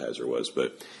the advertiser was,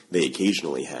 but they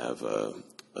occasionally have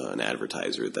an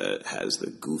advertiser that has the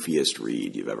goofiest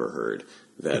read you've ever heard.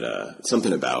 That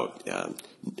something about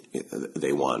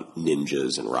they want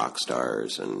ninjas and rock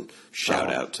stars and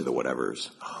shout out to the whatevers.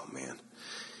 Oh man,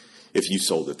 If you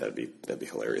sold it, that'd be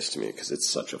hilarious to me because it's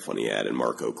such a funny ad, and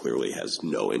Marco clearly has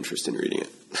no interest in reading it.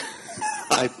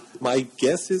 My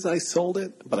guess is I sold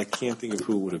it, but I can't think of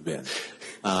who it would have been.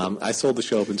 I sold the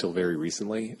show up until very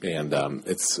recently, and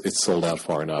it's sold out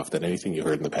far enough that anything you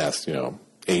heard in the past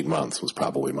 8 months was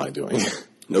probably my doing.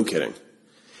 No kidding.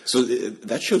 So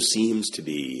that show seems to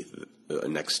be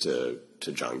next to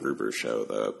John Gruber's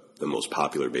show the most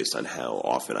popular based on how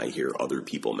often I hear other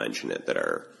people mention it that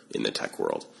are in the tech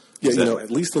world. Yeah,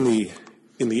 at least in the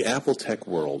Apple tech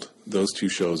world, those two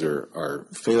shows are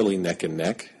fairly neck and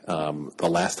neck. The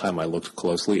last time I looked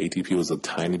closely, ATP was a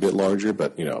tiny bit larger,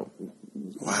 but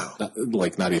wow,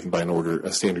 not even by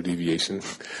a standard deviation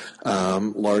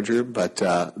larger. But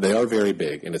they are very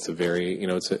big, and it's a very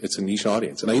it's a niche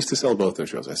audience. And I used to sell both those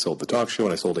shows. I sold the talk show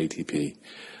and I sold ATP.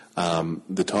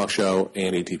 The talk show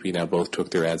and ATP now both took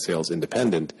their ad sales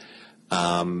independent.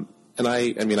 And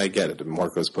I get it.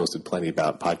 Marco's posted plenty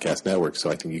about podcast networks, so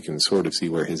I think you can sort of see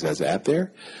where his is at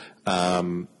there.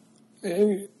 Marco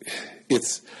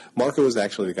is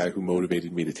actually the guy who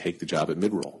motivated me to take the job at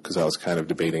Midroll, because I was kind of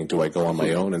debating, do I go on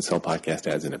my own and sell podcast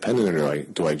ads independent, or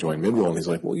do I join Midroll? And he's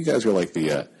like, well, you guys are like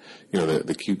the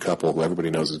cute couple who everybody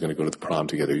knows is going to go to the prom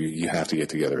together. You have to get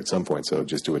together at some point, so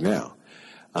just do it now.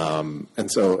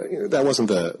 And so that wasn't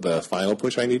the final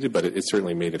push I needed, but it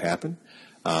certainly made it happen.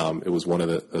 It was one of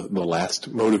the last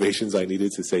motivations I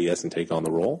needed to say yes and take on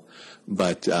the role.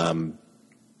 But I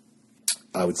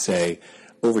would say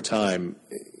over time,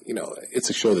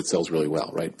 it's a show that sells really well,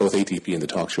 right? Both ATP and the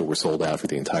talk show were sold out for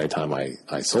the entire time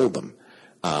I sold them.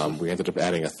 We ended up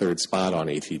adding a third spot on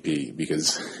ATP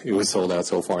because it was sold out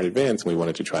so far in advance, and we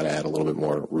wanted to try to add a little bit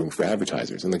more room for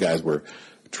advertisers. And the guys were,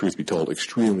 truth be told,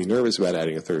 extremely nervous about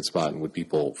adding a third spot, and would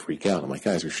people freak out? I'm like,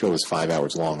 guys, your show is 5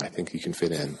 hours long. I think you can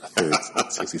fit in a third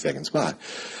 60-second spot.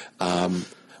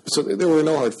 So there were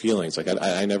no hard feelings. Like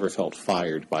I never felt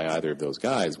fired by either of those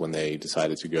guys when they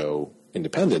decided to go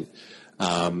independent.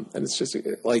 And it's just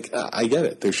I get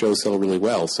it. Their shows sell really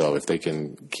well. So if they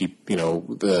can keep,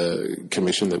 the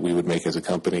commission that we would make as a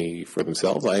company for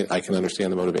themselves, I can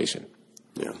understand the motivation.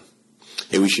 Yeah.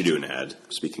 Hey, we should do an ad.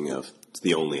 Speaking of, it's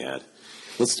the only ad.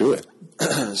 Let's do it.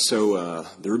 So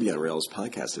the Ruby on Rails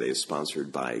podcast today is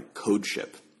sponsored by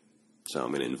CodeShip. So I'm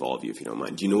going to involve you if you don't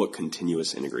mind. Do you know what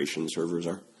continuous integration servers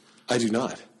are? I do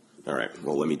not. All right.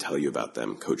 Well, let me tell you about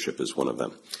them. CodeShip is one of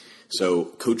them. So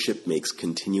CodeShip makes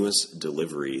continuous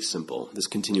delivery simple. This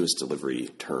continuous delivery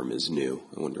term is new.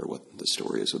 I wonder what the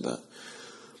story is with that.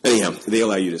 Anyhow, they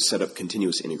allow you to set up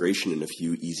continuous integration in a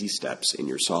few easy steps, and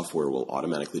your software will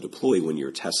automatically deploy when your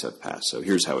tests have passed. So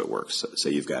here's how it works. So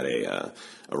you've got a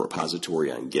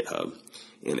repository on GitHub,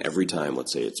 and every time,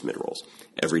 let's say it's Midrolls,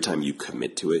 every time you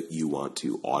commit to it, you want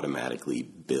to automatically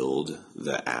build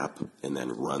the app and then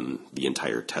run the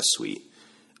entire test suite.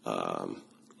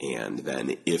 And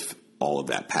then if all of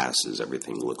that passes,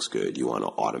 everything looks good, you want to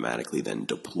automatically then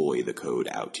deploy the code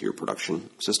out to your production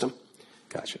system.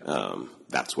 Gotcha.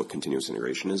 That's what continuous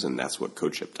integration is, and that's what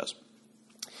CodeShip does.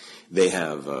 They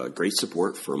have great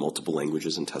support for multiple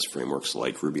languages and test frameworks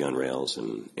like Ruby on Rails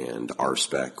and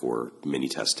RSpec or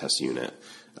Minitest Test Unit,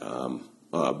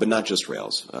 but not just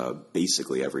Rails.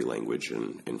 Basically every language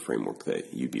and framework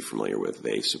that you'd be familiar with,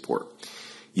 they support.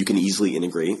 You can easily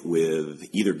integrate with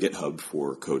either GitHub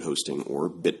for code hosting or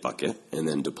Bitbucket and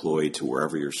then deploy to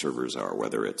wherever your servers are,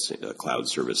 whether it's a cloud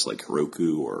service like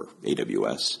Heroku or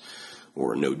AWS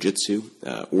or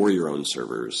Nodejitsu, or your own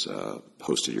servers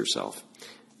hosted yourself.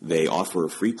 They offer a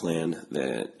free plan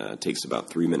that takes about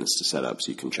 3 minutes to set up,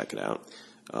 so you can check it out.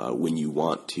 When you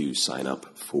want to sign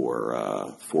up for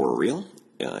a real,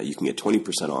 you can get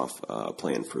 20% off a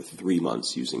plan for 3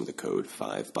 months using the code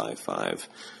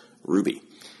 5x5Ruby.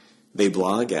 They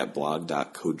blog at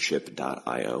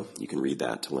blog.codeship.io. You can read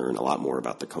that to learn a lot more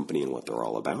about the company and what they're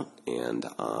all about. And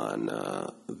on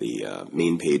the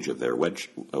main page of their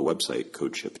website,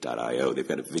 codeship.io, they've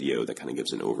got a video that kind of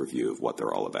gives an overview of what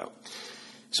they're all about.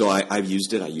 So I've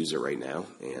used it. I use it right now,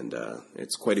 and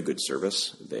it's quite a good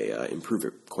service. They improve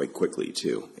it quite quickly,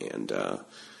 too. And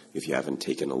if you haven't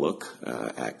taken a look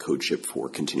at CodeShip for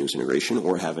continuous integration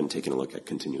or haven't taken a look at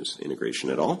continuous integration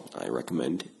at all, I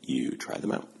recommend you try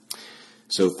them out.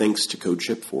 So thanks to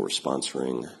CodeShip for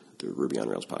sponsoring the Ruby on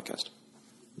Rails podcast.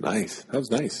 Nice. That was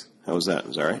nice. How was that?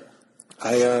 Was that all right?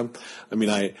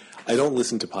 I don't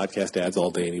listen to podcast ads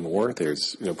all day anymore.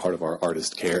 There's, part of our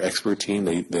artist care expert team.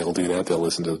 They'll do that. They'll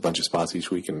listen to a bunch of spots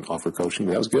each week and offer coaching.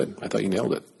 That was good. I thought you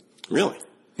nailed it. Really?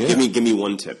 Yeah. Give me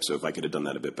one tip. So if I could have done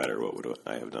that a bit better, what would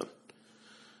I have done?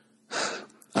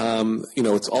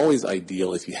 It's always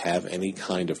ideal if you have any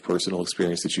kind of personal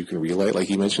experience that you can relay. Like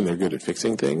you mentioned, they're good at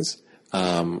fixing things.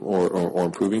 or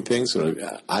improving things. So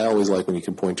I always like when you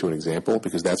can point to an example,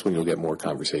 because that's when you'll get more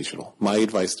conversational. My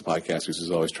advice to podcasters is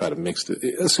always try to mix,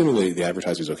 assuming the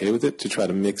advertiser's okay with it, to try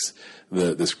to mix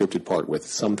the scripted part with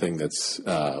something that's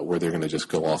where they're going to just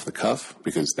go off the cuff,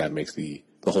 because that makes the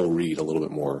whole read a little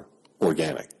bit more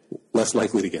organic. Less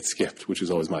likely to get skipped, which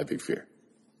is always my big fear.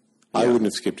 Yeah. I wouldn't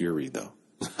have skipped your read, though.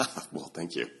 Well,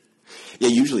 thank you. Yeah,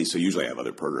 usually I have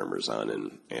other programmers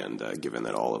on, and given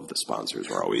that all of the sponsors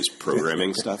are always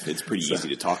programming stuff, it's pretty easy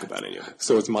to talk about anyway.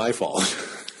 So it's my fault.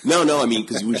 No, I mean,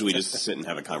 because we usually just sit and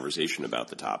have a conversation about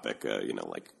the topic,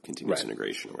 like continuous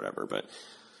integration or whatever, but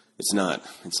it's not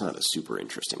a super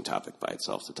interesting topic by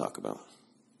itself to talk about.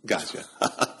 Gotcha.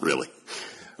 Really.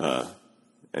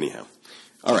 Anyhow.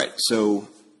 All right, so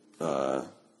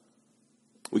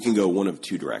we can go one of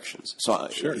two directions. So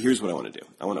sure. Here's what I want to do.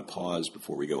 I want to pause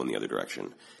before we go in the other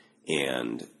direction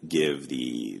and give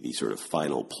the sort of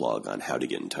final plug on how to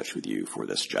get in touch with you for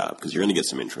this job, because you're going to get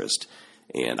some interest,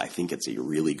 and I think it's a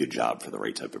really good job for the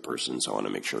right type of person, so I want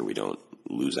to make sure we don't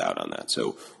lose out on that.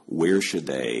 So where should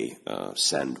they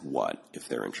send what if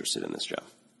they're interested in this job?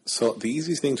 So the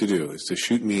easiest thing to do is to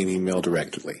shoot me an email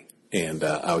directly, and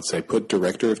I would say put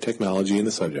Director of Technology in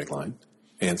the subject line,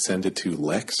 and send it to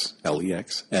Lex,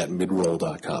 L-E-X, at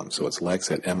midroll.com. So it's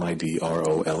Lex at midroll.com.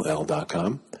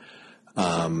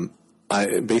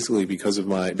 I basically, because of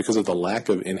the lack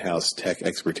of in-house tech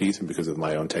expertise and because of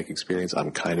my own tech experience, I'm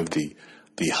kind of the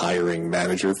hiring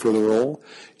manager for the role,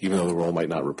 even though the role might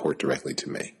not report directly to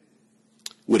me.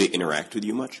 Would it interact with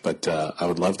you much? But I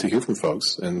would love to hear from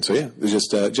folks. And so, yeah,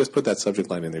 just put that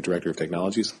subject line in there, Director of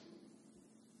Technologies.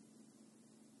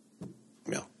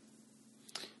 Yeah.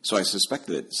 So I suspect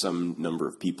that some number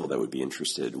of people that would be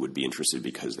interested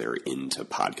because they're into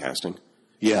podcasting.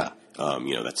 Yeah.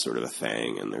 That's sort of a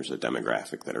thing, and there's a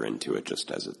demographic that are into it just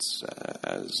as it's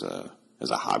as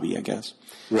a hobby, I guess.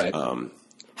 Right.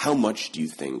 How much do you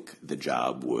think the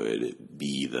job would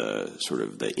be the sort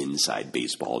of the inside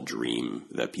baseball dream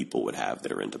that people would have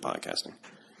that are into podcasting?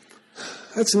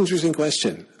 That's an interesting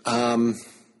question.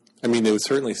 They would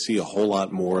certainly see a whole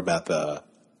lot more about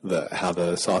how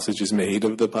the sausage is made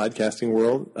of the podcasting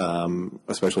world,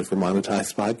 especially for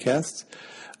monetized podcasts.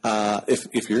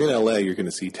 If you're in LA, you're going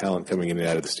to see talent coming in and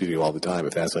out of the studio all the time,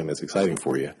 if that's something that's exciting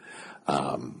for you.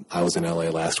 I was in LA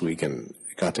last week and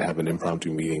got to have an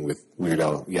impromptu meeting with Weird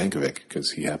Al Yankovic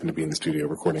because he happened to be in the studio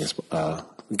recording a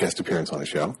guest appearance on a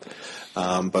show.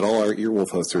 But all our Earwolf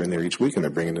hosts are in there each week, and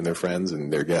they're bringing in their friends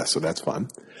and their guests, so that's fun.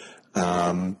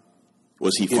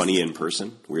 Was he funny in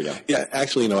person, Weird Al? Yeah,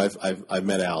 actually, I've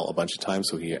met Al a bunch of times,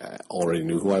 so he already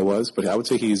knew who I was. But I would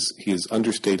say he's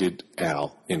understated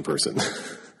Al in person.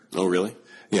 Oh, really?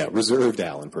 Yeah, reserved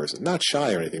Al in person. Not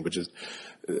shy or anything, but just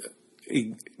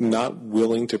not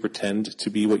willing to pretend to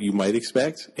be what you might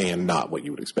expect and not what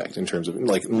you would expect in terms of,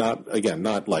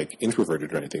 not like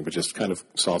introverted or anything, but just kind of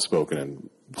soft-spoken and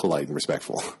polite and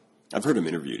respectful. I've heard him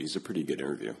interviewed. He's a pretty good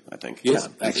interview, I think. Yeah.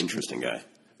 He's an interesting guy.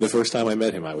 The first time I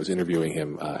met him, I was interviewing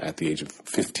him at the age of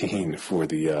 15 for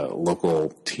the local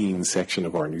teen section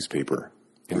of our newspaper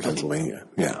in Pennsylvania.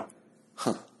 Yeah.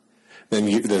 Huh. Then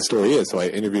the story is, so I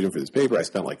interviewed him for this paper. I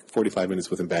spent like 45 minutes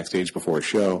with him backstage before a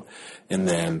show. And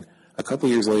then a couple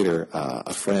years later,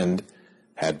 a friend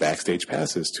had backstage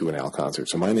passes to an Al concert.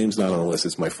 So my name's not on the list.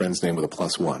 It's my friend's name with a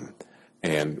 +1.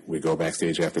 And we go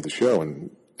backstage after the show,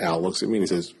 and Al looks at me and he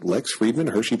says, Lex Friedman,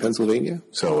 Hershey, Pennsylvania.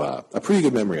 So a pretty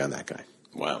good memory on that guy.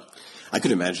 Wow. I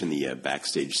could imagine the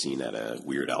backstage scene at a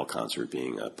Weird Al concert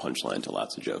being a punchline to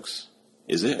lots of jokes.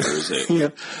 Is it? Or is it? Yeah.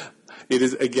 It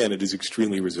is, again, it is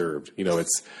extremely reserved.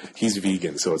 He's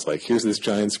vegan, so it's like, here's this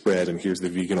giant spread, and here's the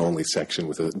vegan-only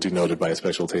section denoted by a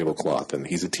special tablecloth, and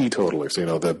he's a teetotaler,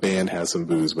 so, the band has some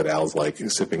booze, but Al's,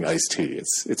 sipping iced tea.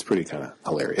 It's pretty kind of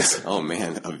hilarious. Oh,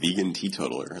 man, a vegan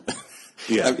teetotaler.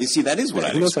 Yeah. You see, that is what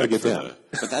I'd expect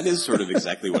but that is sort of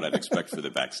exactly what I'd expect for the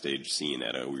backstage scene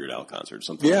at a Weird Al concert,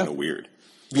 something kind of weird.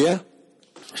 Yeah.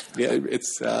 Yeah,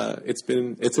 it's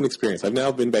an experience. I've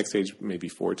now been backstage maybe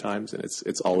 4 times, and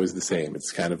it's always the same.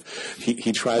 It's kind of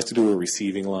he tries to do a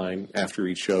receiving line after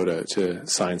each show to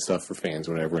sign stuff for fans,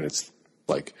 whenever, and it's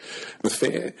like it's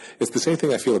the same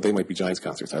thing. I feel at They Might Be Giants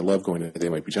concerts. I love going to They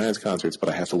Might Be Giants concerts, but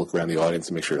I have to look around the audience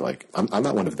and make sure I'm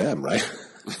not one of them, right?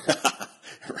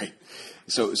 Right.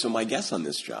 So my guess on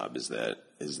this job is that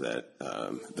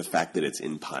the fact that it's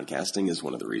in podcasting is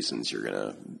one of the reasons you're going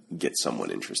to get someone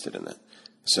interested in it.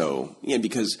 So, yeah,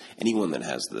 because anyone that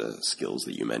has the skills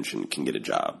that you mentioned can get a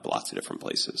job lots of different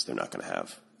places. They're not going to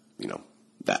have,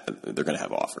 that they're going to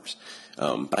have offers.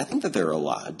 But I think that there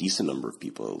are a decent number of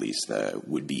people, at least, that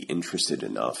would be interested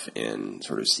enough in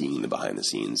sort of seeing the behind the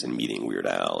scenes and meeting Weird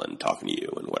Al and talking to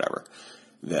you and whatever,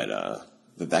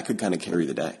 that could kind of carry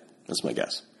the day. That's my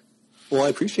guess. Well, I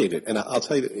appreciate it. And I'll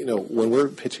tell you, when we're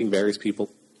pitching various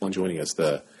people on joining us,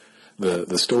 the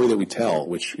story that we tell,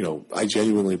 which, I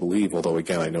genuinely believe, although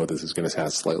again, I know this is going to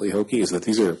sound slightly hokey, is that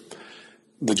these are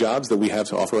the jobs that we have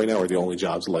to offer right now are the only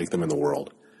jobs like them in the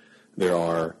world. There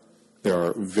are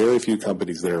very few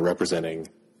companies that are representing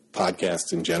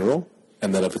podcasts in general,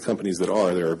 and then of the companies that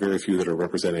are, there are very few that are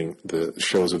representing the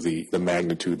shows of the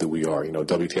magnitude that we are.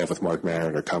 WTF with Mark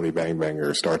Maron, or Comedy Bang Bang,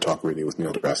 or Star Talk Radio with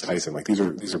Neil deGrasse Tyson. Like, these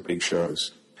are big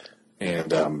shows.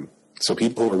 And so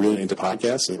people who are really into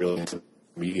podcasts and really into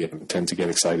media tend to get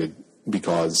excited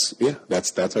because,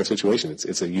 that's our situation.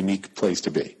 It's a unique place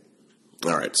to be.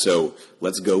 All right, so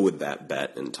let's go with that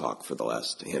bet and talk for the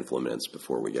last handful of minutes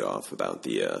before we get off about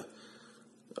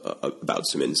about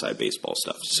some inside baseball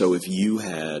stuff. So if you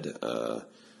had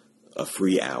a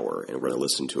free hour and were to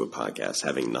listen to a podcast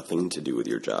having nothing to do with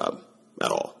your job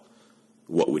at all,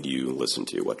 what would you listen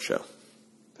to? What show?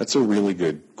 That's a really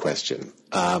good question.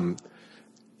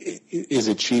 Is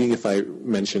it cheating if I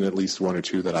mention at least one or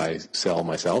two that I sell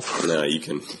myself? No, you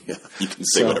can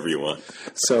say whatever you want.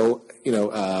 So,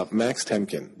 Max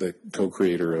Temkin, the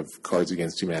co-creator of Cards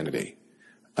Against Humanity,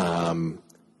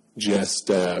 just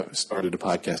started a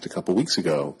podcast a couple weeks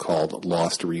ago called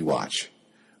Lost Rewatch,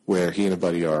 where he and a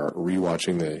buddy are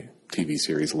rewatching the TV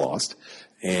series Lost,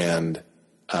 and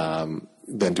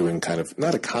then doing kind of,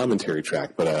 not a commentary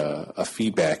track, but a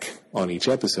feedback on each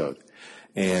episode.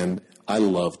 And I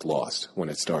loved Lost when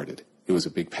it started. It was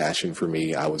a big passion for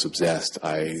me. I was obsessed.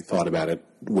 I thought about it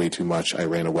way too much. I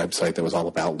ran a website that was all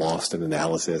about Lost and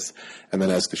analysis. And then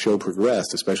as the show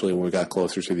progressed, especially when we got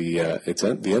closer to the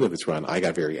end of its run, I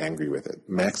got very angry with it.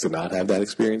 Max did not have that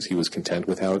experience. He was content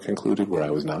with how it concluded, where I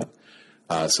was not.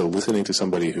 So listening to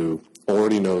somebody who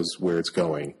already knows where it's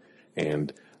going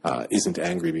and isn't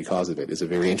angry because of it is a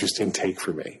very interesting take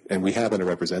for me. And we happen to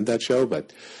represent that show,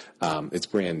 but it's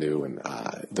brand new, and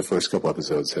the first couple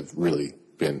episodes have really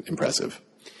been impressive.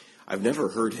 I've never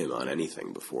heard him on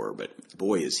anything before, but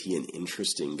boy, is he an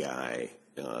interesting guy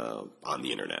on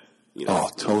the internet.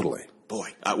 Oh, totally. Boy,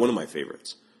 one of my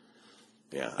favorites.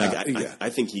 Yeah,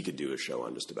 I think he could do a show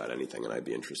on just about anything, and I'd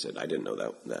be interested. I didn't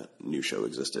know that new show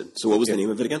existed. So what was the name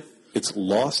of it again? It's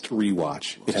Lost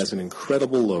Rewatch. It has an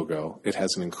incredible logo. It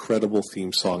has an incredible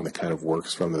theme song that kind of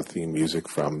works from the theme music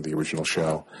from the original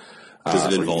show.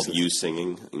 Does it involve you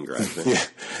singing and grabbing? Yeah,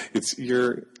 it's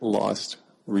your Lost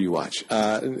Rewatch.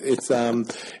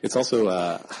 It's also,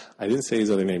 I didn't say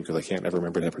his other name because I can't ever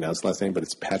remember how to pronounce his last name, but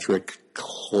it's Patrick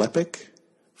Klepek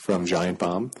from Giant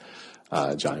Bomb.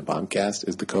 Giant Bombcast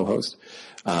is the co-host.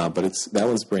 But that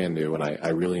one's brand new, and I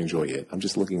really enjoy it. I'm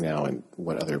just looking now at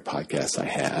what other podcasts I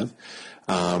have.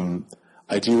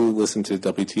 I do listen to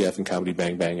WTF and Comedy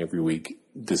Bang Bang every week,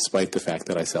 despite the fact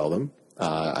that I sell them.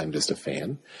 I'm just a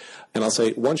fan. And I'll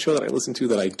say one show that I listen to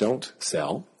that I don't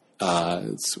sell,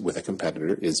 it's with a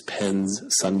competitor, is Penn's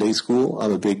Sunday School.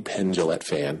 I'm a big Penn Jillette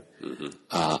fan. Mm-hmm.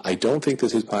 I don't think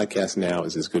that his podcast now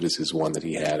is as good as his one that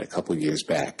he had a couple of years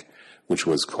back, which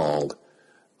was called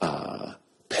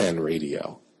Penn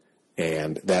Radio.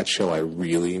 And that show I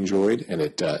really enjoyed, and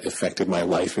it affected my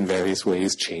life in various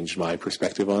ways, changed my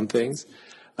perspective on things.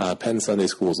 Penn Sunday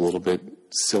School is a little bit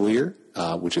sillier,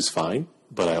 which is fine,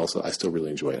 but I still really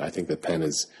enjoy it. I think that Penn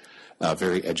is a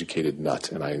very educated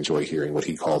nut, and I enjoy hearing what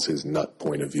he calls his nut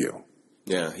point of view.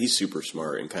 Yeah, he's super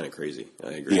smart and kind of crazy.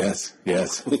 I agree. Yes.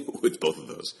 With both of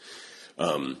those.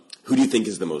 Who do you think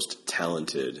is the most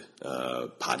talented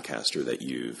podcaster that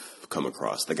you've come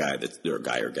across? The guy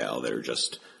or gal that are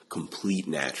just complete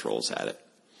naturals at it?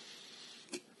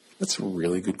 That's a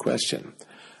really good question.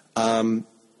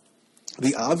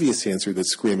 The obvious answer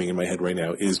that's screaming in my head right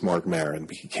now is Mark Maron.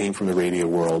 He came from the radio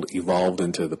world, evolved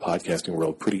into the podcasting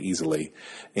world pretty easily.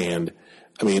 And,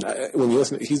 I mean, when you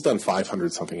listen, he's done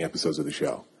 500-something episodes of the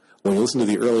show. When you listen to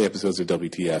the early episodes of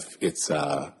WTF, it's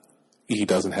he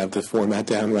doesn't have the format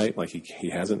down right, like he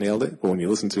hasn't nailed it. But when you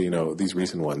listen to, these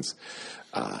recent ones,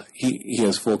 he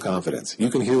has full confidence. You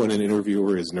can hear when an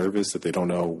interviewer is nervous that they don't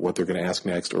know what they're going to ask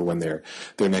next, or when their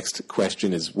next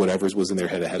question is whatever was in their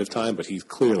head ahead of time, but he's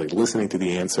clearly listening to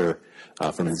the answer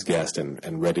from his guest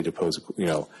and ready to pose,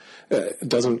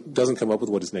 doesn't come up with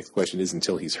what his next question is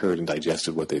until he's heard and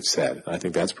digested what they've said. And I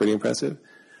think that's pretty impressive.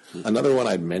 Mm-hmm. Another one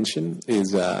I'd mention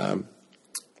is, let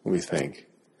me think,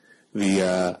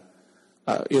 Renee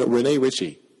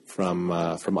Ritchie from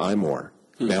iMore.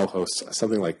 now hosts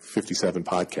something like 57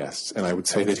 podcasts, and I would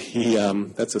say that he,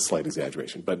 that's a slight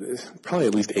exaggeration, but probably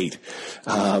at least 8.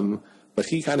 But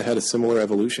he kind of had a similar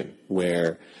evolution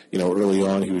where, early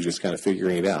on he was just kind of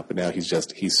figuring it out, but now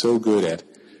he's so good at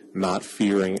not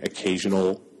fearing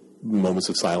occasional moments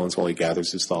of silence while he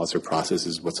gathers his thoughts or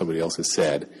processes what somebody else has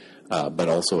said, but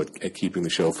also at keeping the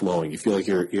show flowing. You feel like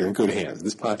you're in good hands.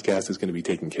 This podcast is going to be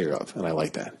taken care of, and I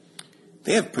like that.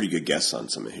 They have pretty good guests on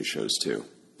some of his shows, too,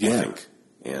 yeah. I think.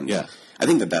 And I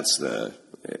think that's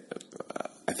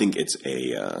I think it's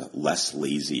a less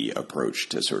lazy approach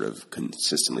to sort of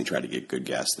consistently try to get good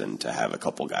guests than to have a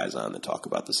couple guys on that talk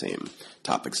about the same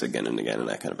topics again and again, and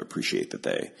I kind of appreciate that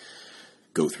they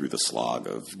go through the slog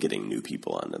of getting new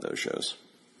people onto those shows.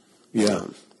 Yeah.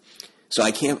 So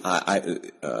I can't,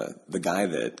 the guy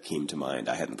that came to mind,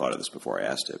 I hadn't thought of this before I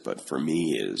asked it, but for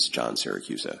me is John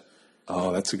Siracusa.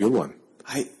 Oh, that's a good one.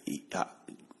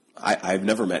 I've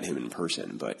never met him in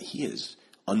person, but he is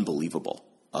unbelievable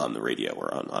on the radio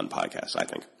or on podcasts, I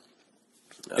think.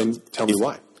 And tell me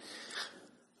why.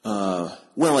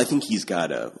 Well, I think he's got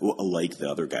like the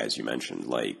other guys you mentioned,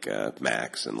 like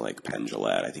Max and like Penn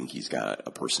Jillette, I think he's got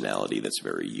a personality that's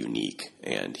very unique,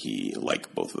 and he,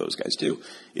 like both of those guys do,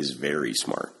 is very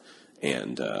smart.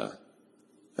 And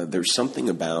there's something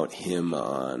about him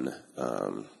on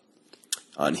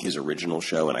his original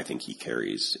show, and I think he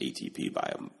carries ATP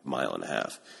by a mile and a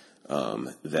half,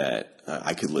 that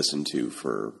I could listen to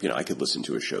I could listen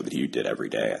to a show that he did every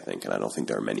day, I think, and I don't think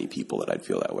there are many people that I'd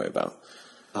feel that way about.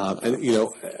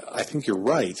 I think you're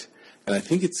right, and I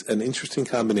think it's an interesting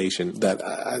combination that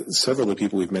several of the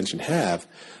people we've mentioned have,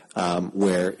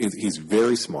 where he's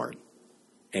very smart,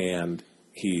 and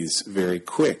he's very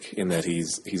quick in that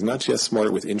he's not just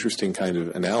smart with interesting kind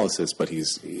of analysis, but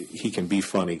he can be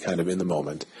funny kind of in the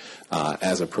moment,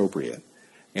 as appropriate.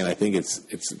 And I think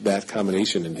it's that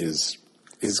combination in his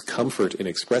comfort in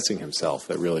expressing himself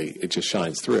that really it just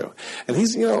shines through. And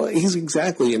he's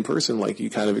exactly in person like you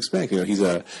kind of expect.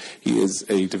 He is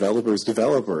a developer's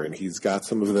developer, and he's got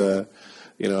some of the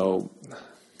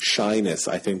shyness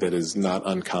I think that is not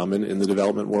uncommon in the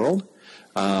development world.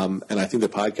 And I think the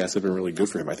podcasts have been really good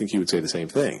for him. I think he would say the same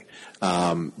thing,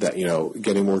 that,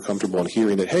 getting more comfortable and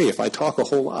hearing that, hey, if I talk a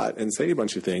whole lot and say a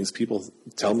bunch of things, people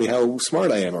tell me how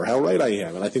smart I am or how right I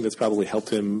am. And I think that's probably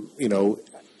helped him,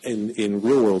 in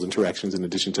real world interactions in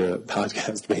addition to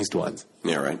podcast based ones.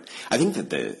 Yeah, right. I think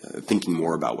that thinking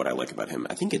more about what I like about him,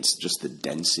 I think it's just the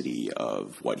density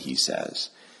of what he says.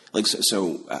 Like,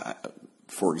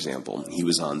 for example, he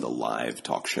was on the live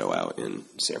talk show out in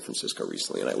San Francisco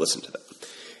recently, and I listened to that.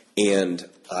 And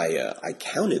I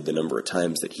counted the number of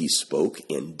times that he spoke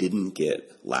and didn't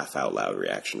get laugh out loud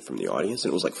reaction from the audience,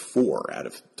 and it was like 4 out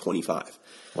of 25.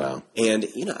 Wow. And,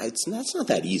 that's not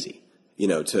that easy,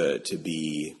 to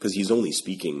be, because he's only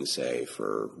speaking, say,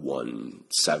 for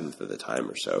 1/7 of the time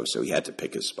or so he had to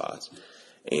pick his spots.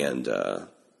 And,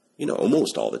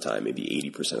 almost all the time, maybe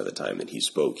 80% of the time that he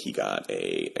spoke, he got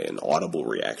an audible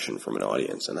reaction from an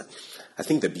audience. And I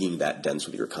think that being that dense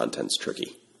with your content's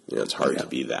tricky. It's hard to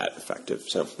be that effective.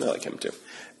 So I like him too.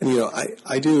 And,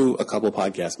 I do a couple of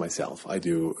podcasts myself. I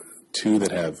do 2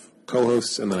 that have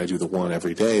co-hosts, and then I do the one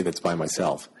every day that's by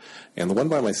myself. And the one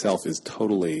by myself is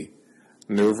totally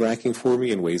nerve-wracking for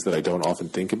me in ways that I don't often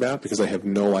think about because I have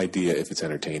no idea if it's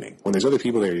entertaining. When there's other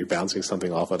people there, you're bouncing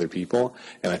something off other people,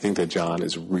 and I think that John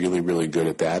is really, really good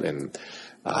at that, and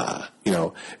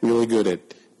really good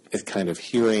at kind of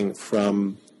hearing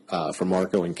from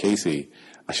Marco and Casey.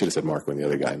 I should have said Marco and the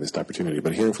other guy in this opportunity,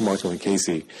 but hearing from Marco and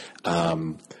Casey,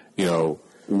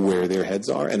 where their heads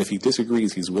are, and if he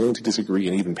disagrees, he's willing to disagree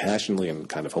and even passionately and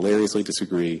kind of hilariously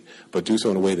disagree, but do so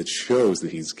in a way that shows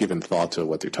that he's given thought to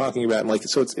what they're talking about.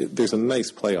 And there's a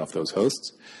nice play off those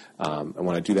hosts. And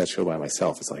when I do that show by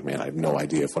myself, it's like, man, I have no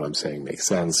idea if what I'm saying makes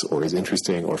sense or is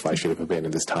interesting or if I should have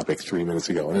abandoned this topic 3 minutes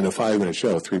ago. And in a 5-minute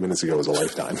show, 3 minutes ago was a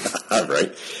lifetime.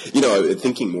 Right.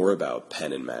 Thinking more about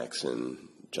Penn and Max and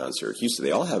John Siracusa,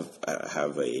 they all have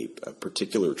a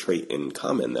particular trait in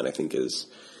common that I think is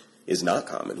not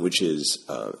common, which is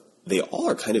they all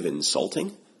are kind of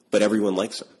insulting, but everyone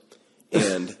likes them.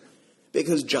 And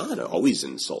because John always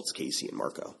insults Casey and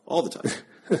Marco all the time.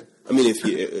 I mean,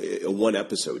 if one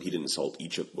episode he didn't insult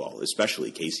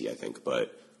especially Casey, I think,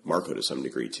 but Marco to some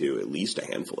degree too, at least a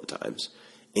handful of times.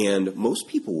 And most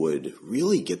people would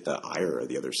really get the ire of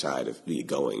the other side of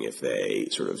going if they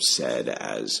sort of said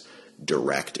as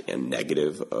direct and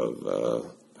negative of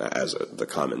the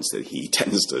comments that he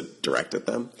tends to direct at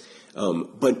them.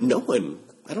 But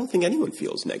I don't think anyone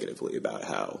feels negatively about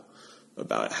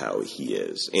how he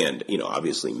is. And,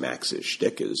 obviously Max's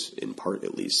shtick is in part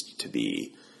at least to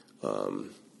be,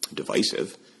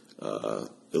 divisive, at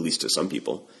least to some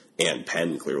people. And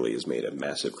Penn clearly has made a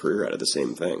massive career out of the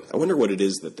same thing. I wonder what it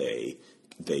is that they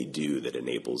do that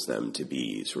enables them to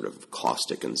be sort of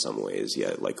caustic in some ways,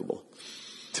 yet likable.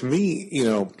 To me,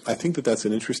 I think that that's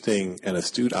an interesting and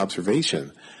astute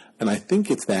observation. And I think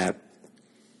it's that,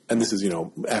 and this is,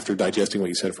 after digesting what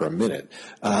you said for a minute,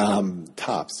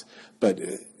 tops. But,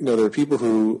 there are people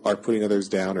who are putting others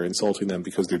down or insulting them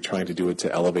because they're trying to do it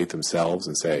to elevate themselves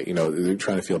and say, they're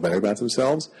trying to feel better about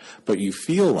themselves. But you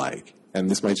feel like, and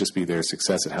this might just be their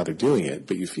success at how they're doing it,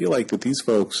 but you feel like that these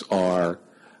folks are,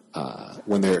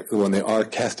 when they are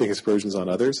casting aspersions on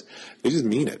others, they just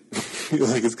mean it.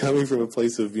 Like it's coming from a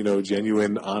place of,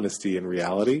 genuine honesty and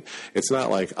reality. It's not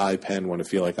like I, Penn, want to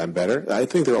feel like I'm better. I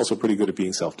think they're also pretty good at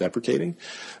being self-deprecating.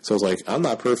 So it's like, I'm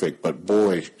not perfect, but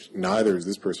boy, neither is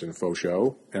this person faux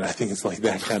show. And I think it's like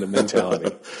that kind of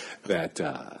mentality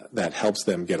that helps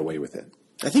them get away with it.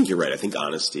 I think you're right. I think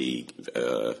honesty,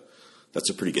 that's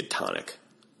a pretty good tonic.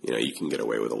 You can get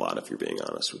away with a lot if you're being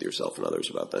honest with yourself and others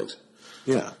about things.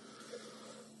 Yeah.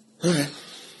 All right.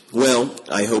 Well,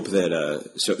 I hope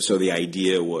that, so the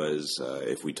idea was,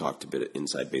 if we talked a bit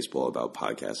inside baseball about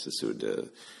podcasts, this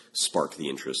would spark the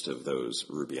interest of those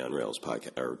Ruby on Rails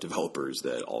or developers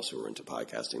that also are into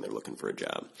podcasting. They're looking for a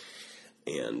job.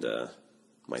 And,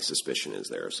 my suspicion is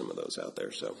there are some of those out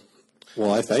there, so.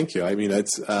 Well, I thank you. I mean, I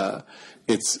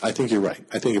think you're right.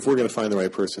 I think if we're going to find the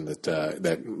right person,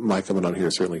 that my coming on here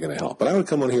is certainly going to help. But I would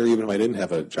come on here even if I didn't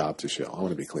have a job to show. I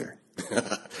want to be clear.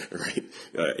 Right.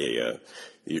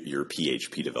 Your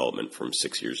PHP development from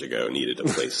 6 years ago needed a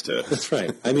place to. That's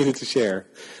right. I needed to share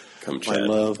my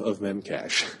love of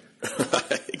Memcache.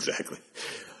 Exactly.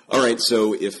 All right.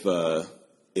 So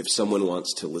if someone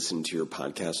wants to listen to your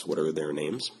podcast, what are their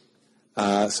names?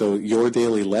 So Your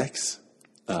Daily Lex.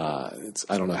 I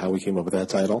don't know how we came up with that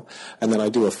title. And then I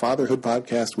do a fatherhood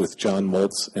podcast with John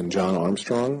Moltz and John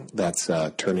Armstrong. That's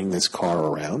Turning This Car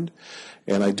Around.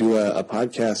 And I do a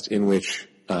podcast in which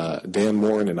Dan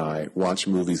Morin and I watch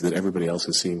movies that everybody else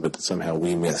has seen but that somehow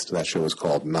we missed. That show is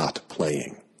called Not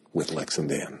Playing with Lex and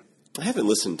Dan. I haven't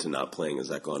listened to Not Playing. Has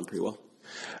that gone pretty well?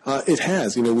 It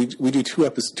has. We do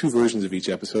two versions of each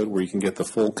episode where you can get the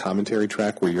full commentary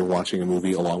track where you're watching a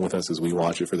movie along with us as we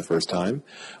watch it for the first time,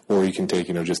 or you can take,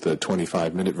 just the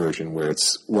 25-minute version where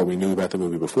it's what we knew about the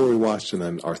movie before we watched and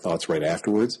then our thoughts right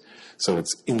afterwards. So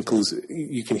it's inclusive.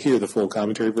 You can hear the full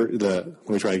commentary. Let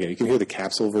me try again. You can hear the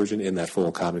capsule version in that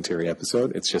full commentary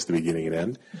episode. It's just the beginning and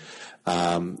end.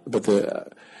 But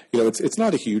it's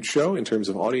not a huge show in terms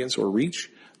of audience or reach.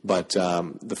 But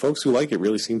the folks who like it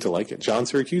really seem to like it. John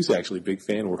Syracuse, actually, big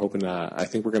fan. We're hoping, I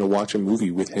think we're going to watch a movie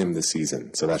with him this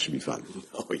season, so that should be fun.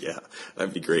 Oh, yeah.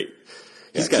 That'd be great.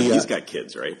 He's got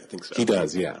kids, right? I think so. He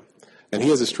does, yeah. And he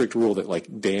has a strict rule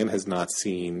that, Dan has not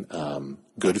seen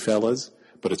Goodfellas,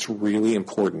 but it's really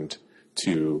important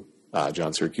to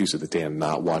John Syracuse that Dan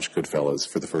not watch Goodfellas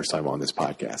for the first time on this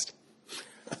podcast.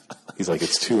 He's like,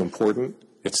 it's too important.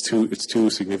 It's too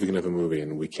significant of a movie,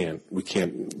 and we can't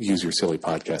use your silly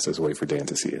podcast as a way for Dan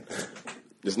to see it.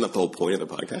 Isn't that the whole point of the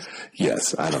podcast?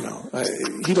 Yes, I don't know.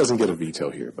 He doesn't get a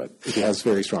veto here, but he has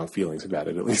very strong feelings about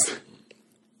it, at least.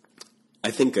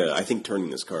 I think Turning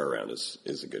This Car Around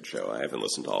is a good show. I haven't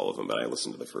listened to all of them, but I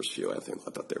listened to the first few. I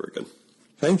thought they were good.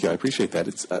 Thank you. I appreciate that.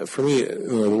 It's for me,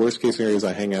 the worst case scenario is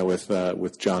I hang out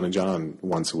with John and John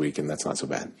once a week, and that's not so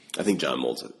bad. I think John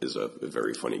Moltz is a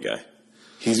very funny guy.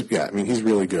 He's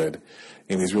really good,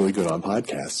 and he's really good on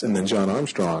podcasts. And then John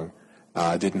Armstrong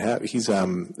he's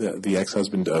the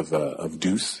ex-husband of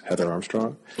Deuce, Heather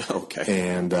Armstrong. Okay.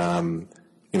 And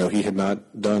he had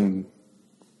not done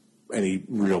any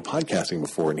real podcasting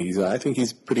before, and I think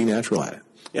he's pretty natural at it.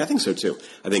 Yeah, I think so too.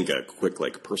 I think a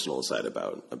quick personal aside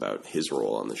about his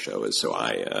role on the show is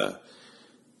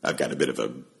I've got a bit of a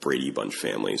Brady Bunch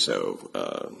family,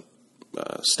 so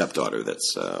stepdaughter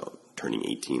that's turning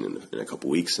 18 in a couple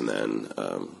weeks, and then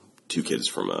two kids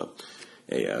from a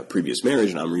previous marriage,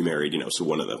 and I'm remarried. So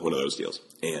one of those deals.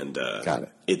 And got it.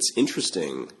 It's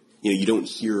interesting. You don't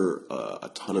hear a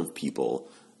ton of people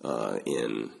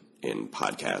in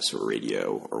podcasts or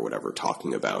radio or whatever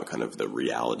talking about kind of the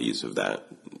realities of that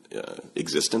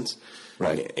existence.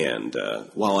 Right. And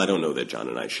while I don't know that John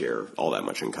and I share all that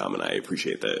much in common, I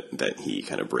appreciate that he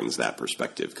kind of brings that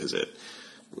perspective because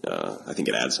I think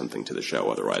it adds something to the show.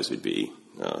 Otherwise, we'd be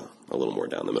a little more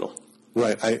down the middle.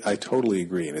 Right. I totally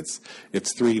agree. And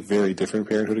it's three very different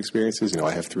parenthood experiences.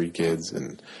 I have 3 kids,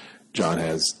 and John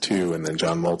has 2, and then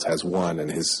John Moltz has 1,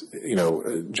 and his,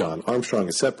 John Armstrong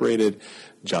is separated.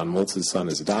 John Moltz's son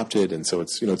is adopted. And so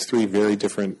it's 3 very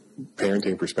different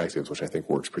parenting perspectives, which I think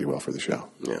works pretty well for the show.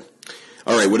 Yeah.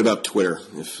 All right, what about Twitter,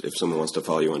 if someone wants to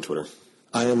follow you on Twitter?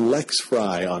 I am Lex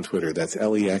Fry on Twitter. That's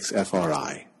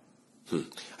LEXFRI.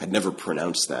 I'd never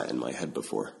pronounced that in my head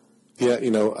before. Yeah,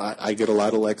 I get a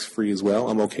lot of Lex Free as well.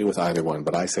 I'm okay with either one,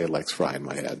 but I say Lex Fry in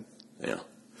my head. Yeah.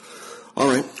 All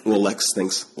right. Well, Lex,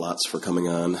 thanks lots for coming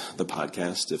on the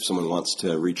podcast. If someone wants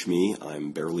to reach me,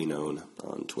 I'm barely known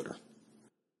on Twitter.